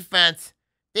Bloomfield's defense,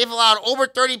 they've allowed over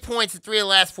 30 points in 3 of the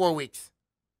last 4 weeks.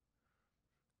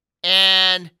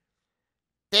 And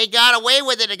they got away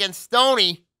with it against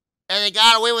Stoney, and they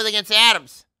got away with it against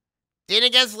Adams. Didn't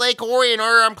against Lake Orion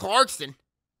or Clarkston.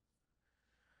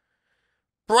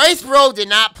 Bryce Rowe did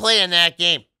not play in that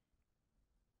game.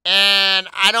 And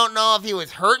I don't know if he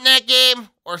was hurt in that game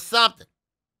or something.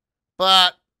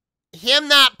 But him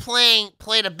not playing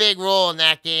played a big role in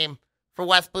that game for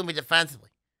West Bloomfield defensively.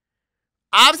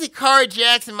 Obviously, Kari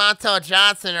Jackson and Montel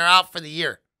Johnson are out for the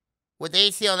year with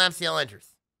ACL and MCL injuries.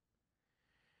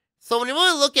 So when you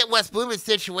really look at West Bloomfield's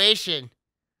situation,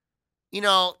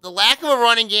 the lack of a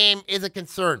running game is a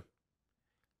concern.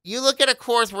 You look at, of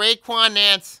course, Raekwon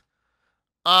Nance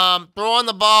throwing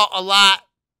the ball a lot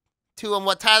to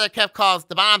what Tyler Keff calls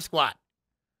the bomb squad.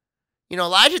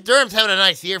 Elijah Durham's having a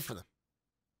nice year for them.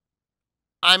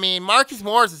 Marcus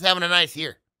Morris is having a nice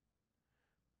year.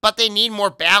 But they need more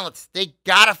balance. They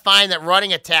got to find that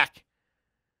running attack.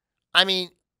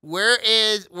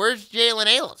 Where's Jalen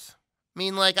Ailes?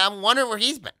 I'm wondering where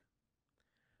he's been.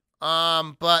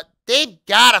 But they've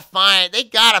got to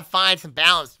find some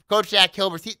balance. Coach Jack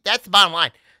Hilbert, that's the bottom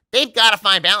line. They've got to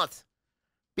find balance.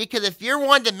 Because if you're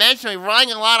one-dimensional, relying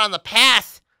a lot on the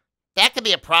pass, that could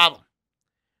be a problem.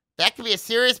 That could be a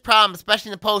serious problem,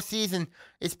 especially in the postseason,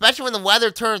 especially when the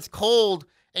weather turns cold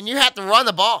and you have to run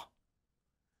the ball.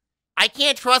 I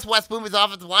can't trust West Bloomfield's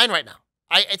offensive line right now.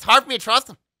 It's hard for me to trust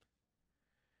them.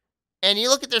 And you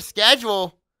look at their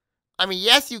schedule,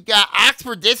 yes, you got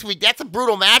Oxford this week. That's a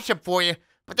brutal matchup for you.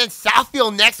 But then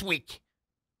Southfield next week.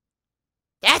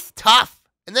 That's tough.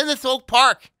 And then this Oak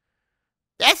Park.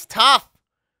 That's tough.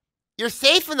 You're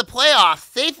safely in the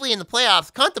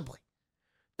playoffs, comfortably.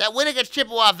 That win against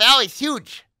Chippewa Valley is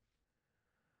huge.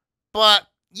 But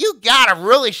you got to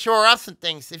really shore up some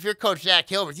things if you're Coach Jack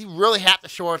Hilbert. You really have to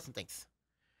shore up some things.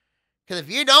 Because if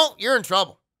you don't, you're in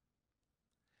trouble.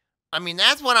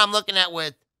 That's what I'm looking at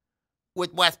with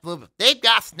West Bloomfield. They've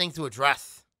got some things to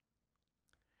address.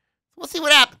 We'll see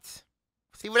what happens.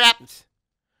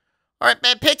 All right,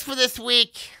 man, picks for this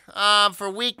week, for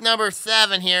week number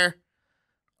 7 here.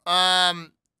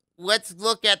 Let's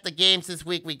look at the games this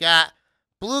week. We got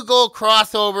blue gold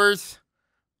crossovers.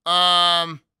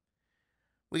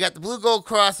 We got the blue gold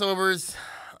crossovers.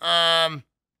 And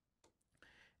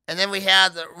then we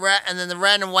have the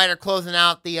red and white are closing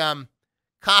out the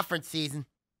conference season.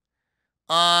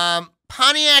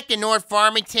 Pontiac and North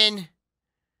Farmington.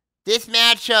 This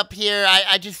matchup here,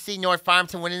 I just see North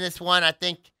Farmington winning this one. I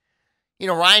think,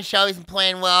 Ryan Shelby's been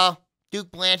playing well.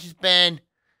 Duke Blanche has been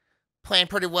playing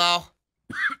pretty well.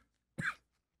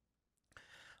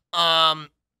 I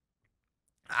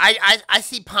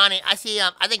see Pontiac.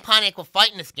 I think Pontiac will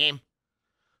fight in this game.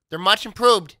 They're much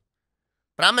improved,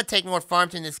 but I'm gonna take North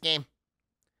Farmington in this game.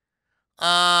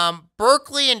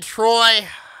 Berkeley and Troy.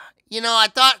 I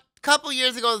thought a couple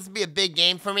years ago this would be a big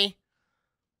game for me,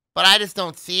 but I just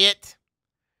don't see it.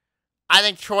 I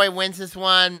think Troy wins this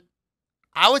one.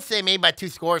 I would say maybe by 2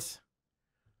 scores.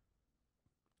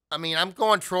 I'm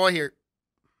going Troy here.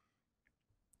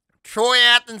 Troy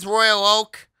Athens, Royal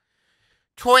Oak.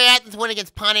 Troy Athens win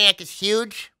against Pontiac is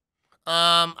huge.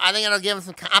 I think it'll give them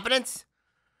some confidence.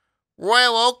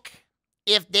 Royal Oak,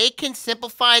 if they can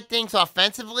simplify things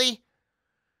offensively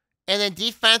and then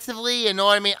defensively,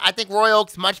 I think Royal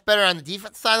Oak's much better on the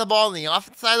defense side of the ball than the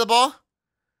offense side of the ball.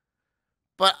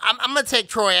 But I'm going to take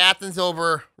Troy Athens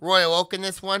over Royal Oak in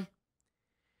this one.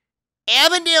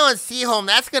 Avondale and Seaholm,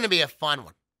 that's going to be a fun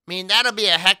one. That'll be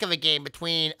a heck of a game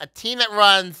between a team that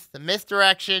runs the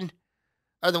misdirection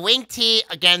or the wing tee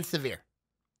against Sevier.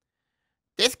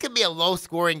 This could be a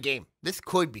low-scoring game. This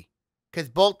could be. Because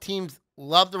both teams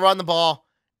love to run the ball,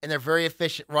 and they're very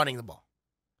efficient running the ball.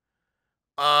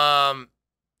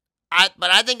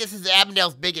 But I think this is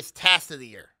Avondale's biggest test of the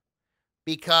year,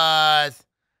 because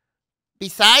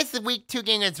besides the Week 2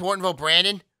 game against Hortonville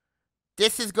Brandon,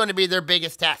 this is going to be their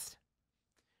biggest test.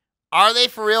 Are they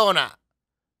for real or not?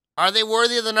 Are they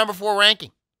worthy of the number 4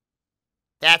 ranking?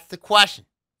 That's the question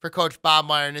for Coach Bob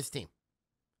Meyer and his team.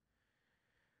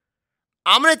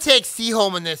 I'm going to take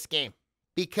Seaholm in this game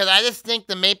because I just think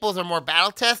the Maples are more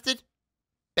battle-tested.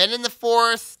 Been in the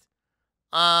Forest.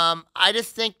 I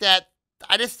just think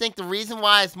the reason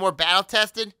why it's more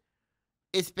battle-tested,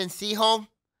 it's been Seaholm.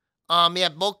 You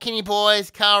have both Kinney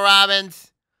boys, Kyle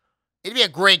Robbins. It'd be a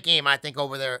great game, I think,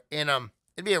 over there. It'd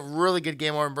be a really good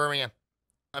game over in Birmingham.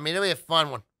 I mean, it'll be a fun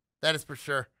one. That is for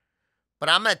sure. But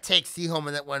I'm going to take Seaholm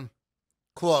in that one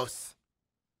close.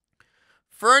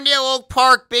 Ferndale Oak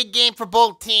Park, big game for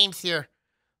both teams here.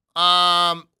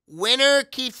 Winner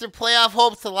keeps their playoff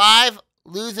hopes alive.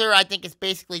 Loser, I think, is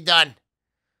basically done.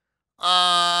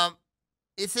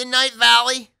 It's in Night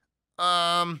Valley.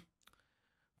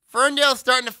 Ferndale's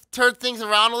starting to turn things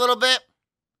around a little bit.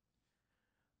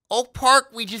 Oak Park,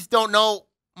 we just don't know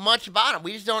much about them.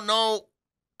 We just don't know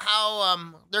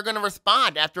how they're going to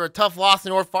respond after a tough loss in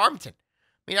North Farmington.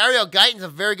 I mean, Ariel Guyton's a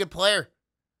very good player.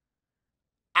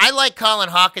 I like Colin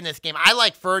Hawk in this game. I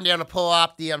like Ferndale to pull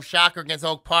off the shocker against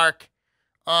Oak Park.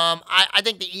 I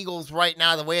think the Eagles right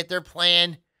now, the way that they're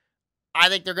playing, I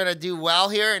think they're going to do well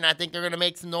here, and I think they're going to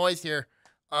make some noise here.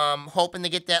 Hoping to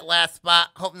get that last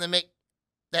spot, hoping to make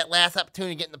that last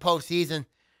opportunity to get in the postseason,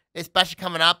 especially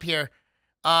coming up here.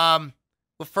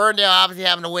 With Ferndale obviously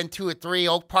having to win 2 or 3,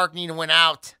 Oak Park need to win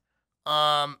out.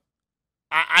 I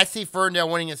see Ferndale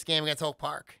winning this game against Oak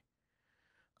Park.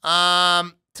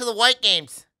 To the White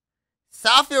games.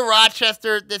 Southfield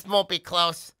Rochester, this won't be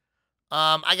close.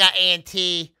 I got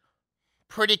A&T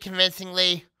pretty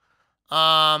convincingly.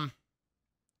 I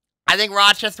think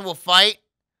Rochester will fight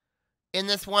in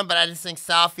this one, but I just think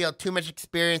Southfield, too much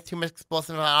experience, too much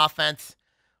explosiveness on offense.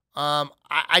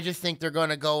 I just think they're going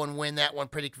to go and win that one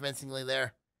pretty convincingly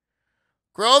there.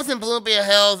 Groves and Bloomfield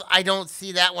Hills, I don't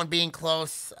see that one being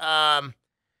close. I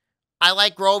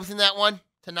like Groves in that one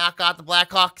to knock out the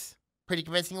Blackhawks pretty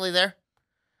convincingly there.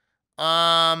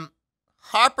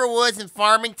 Harper Woods and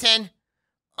Farmington.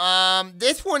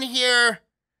 This one here,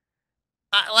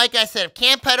 like I said, if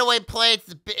Camp Petaway play,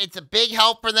 it's a big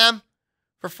help for them,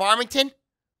 for Farmington.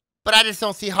 But I just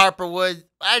don't see Harper Woods.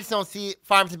 I just don't see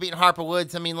Farmington beating Harper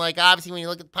Woods. I mean, like, obviously, when you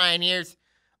look at the Pioneers,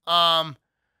 obviously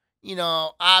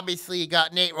you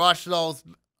got Nate Rushlow.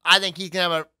 I think he's going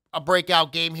to have a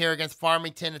breakout game here against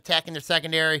Farmington, attacking their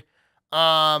secondary.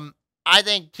 I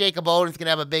think Jacob Oden's going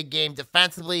to have a big game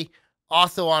defensively,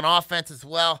 also on offense as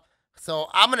well. So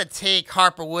I'm going to take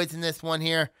Harper Woods in this one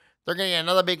here. They're going to get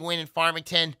another big win in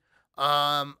Farmington.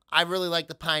 I really like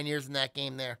the Pioneers in that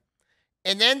game there.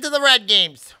 And then to the Red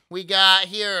games. We got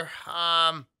here,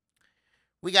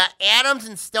 we got Adams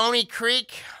and Stoney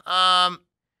Creek.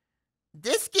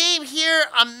 This game here,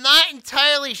 I'm not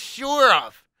entirely sure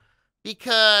of,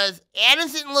 because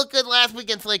Adams didn't look good last week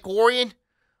against Lake Orion.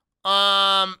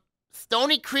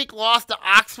 Stoney Creek lost to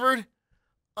Oxford.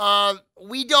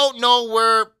 We don't know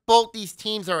where both these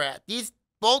teams are at.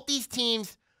 Both these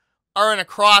teams are in a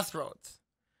crossroads.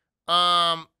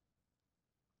 When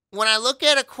I look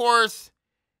at, of course,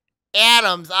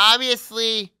 Adams,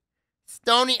 obviously,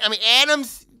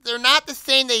 Adams, they're not the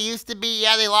same they used to be.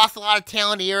 Yeah, they lost a lot of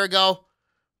talent a year ago.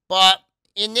 But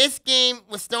in this game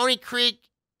with Stoney Creek,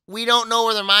 we don't know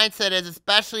where their mindset is,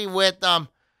 especially with,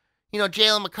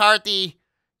 Jalen McCarthy,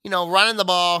 running the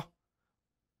ball.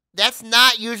 That's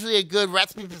not usually a good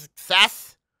recipe for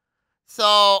success.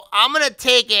 So I'm going to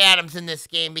take Adams in this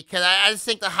game because I just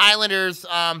think the Highlanders,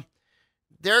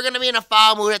 they're going to be in a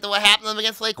foul mood after what happened to them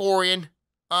against Lake Orion.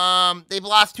 They've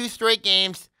lost 2 straight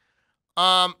games.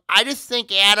 I just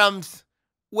think Adams,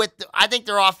 I think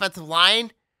their offensive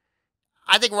line,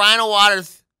 I think Ryan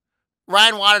Waters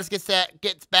has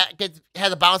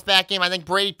a bounce back game. I think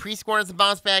Brady Prescorn has a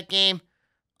bounce back game.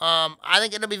 I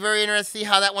think it'll be very interesting to see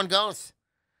how that one goes.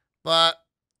 But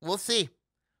we'll see.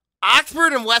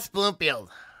 Oxford and West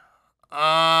Bloomfield.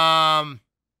 West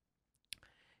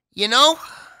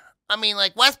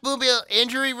Bloomfield,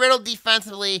 injury-riddled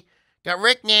defensively. Got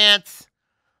Rick Nance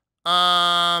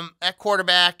at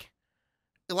quarterback.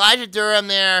 Elijah Durham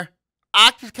there.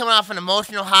 Oxford's coming off an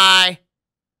emotional high.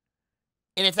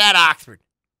 And it's at Oxford.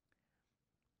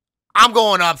 I'm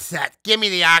going upset. Give me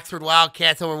the Oxford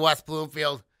Wildcats over West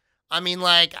Bloomfield.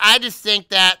 I just think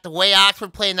that the way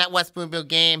Oxford played in that West Bloomfield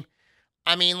game,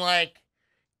 in that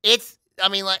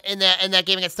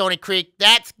game against Stoney Creek,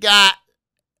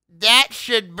 that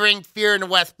should bring fear into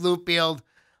West Bloomfield.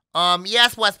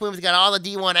 Yes, West Bloomfield's got all the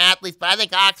D1 athletes, but I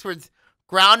think Oxford's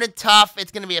grounded tough.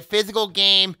 It's going to be a physical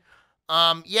game.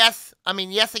 Yes,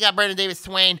 they got Brandon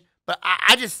Davis-Swain, but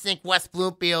I just think West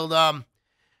Bloomfield,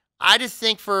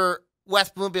 for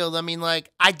West Bloomfield,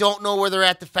 I don't know where they're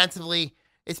at defensively,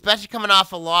 especially coming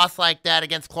off a loss like that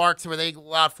against Clarkson where they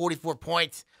allowed 44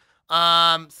 points.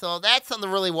 So that's something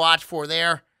to really watch for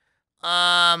there.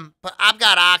 But I've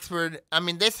got Oxford.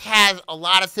 This has a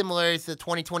lot of similarities to the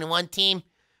 2021 team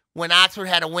when Oxford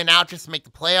had to win out just to make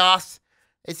the playoffs.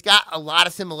 It's got a lot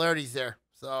of similarities there.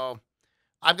 So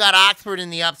I've got Oxford in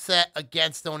the upset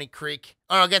against Stoney Creek,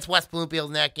 or against West Bloomfield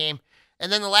in that game.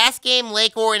 And then the last game,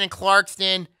 Lake Orion and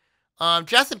Clarkston.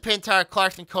 Justin Pintar,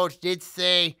 Clarkston coach, did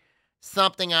say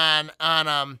something on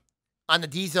the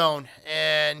D zone,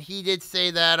 and he did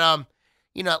say that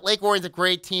Lake Orion's a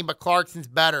great team, but Clarkston's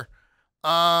better.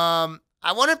 I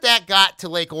wonder if that got to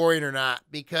Lake Orion or not,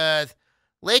 because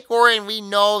Lake Orion, we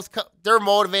know they're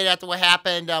motivated after what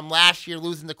happened last year,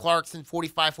 losing to Clarkson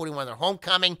 45-41 their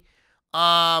homecoming.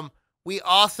 We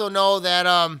also know that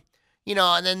and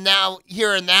then now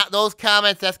hearing those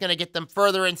comments, that's going to get them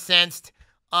further incensed.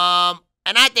 And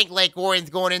I think Lake Orion's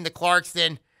going into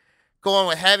Clarkston, going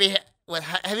with heavy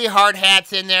hard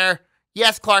hats in there.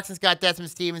 Yes, Clarkson's got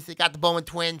Desmond Stevens. They got the Bowman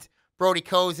twins, Brody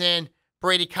Cozen,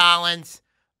 Brady Collins.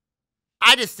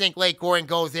 I just think Lake Orion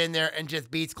goes in there and just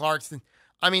beats Clarkston.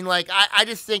 I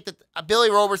just think that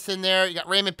Billy Roberson there, you got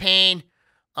Raymond Payne,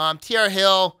 T.R.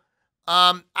 Hill.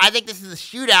 I think this is a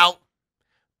shootout,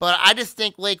 but I just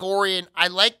think Lake Orion,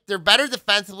 they're better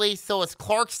defensively, so it's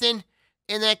Clarkston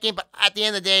in that game. But at the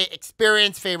end of the day,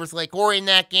 experience favors Lake Orion in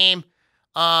that game.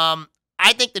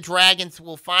 I think the Dragons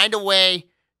will find a way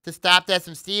to stop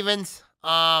Desmond Stevens,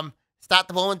 stop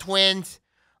the Bowman twins,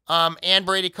 and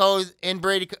Brody Cozen.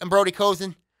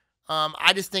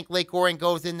 I just think Lake Orion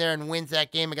goes in there and wins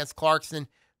that game against Clarkson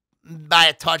by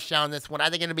a touchdown this one. I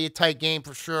think it'll be a tight game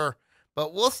for sure.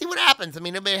 But we'll see what happens.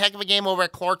 It'll be a heck of a game over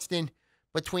at Clarkston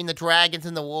between the Dragons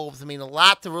and the Wolves. A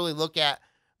lot to really look at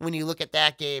when you look at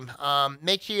that game.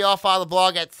 Make sure you all follow the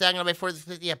blog at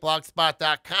Saginaw-Bay-4650 at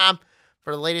blogspot.com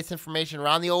for the latest information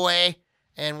around the OAA.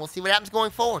 And we'll see what happens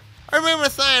going forward. All right, we're going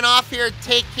to sign off here.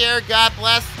 Take care. God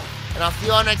bless. And I'll see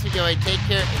you all next week. Take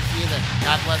care and see you then.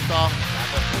 God bless all. God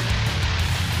bless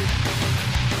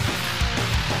you.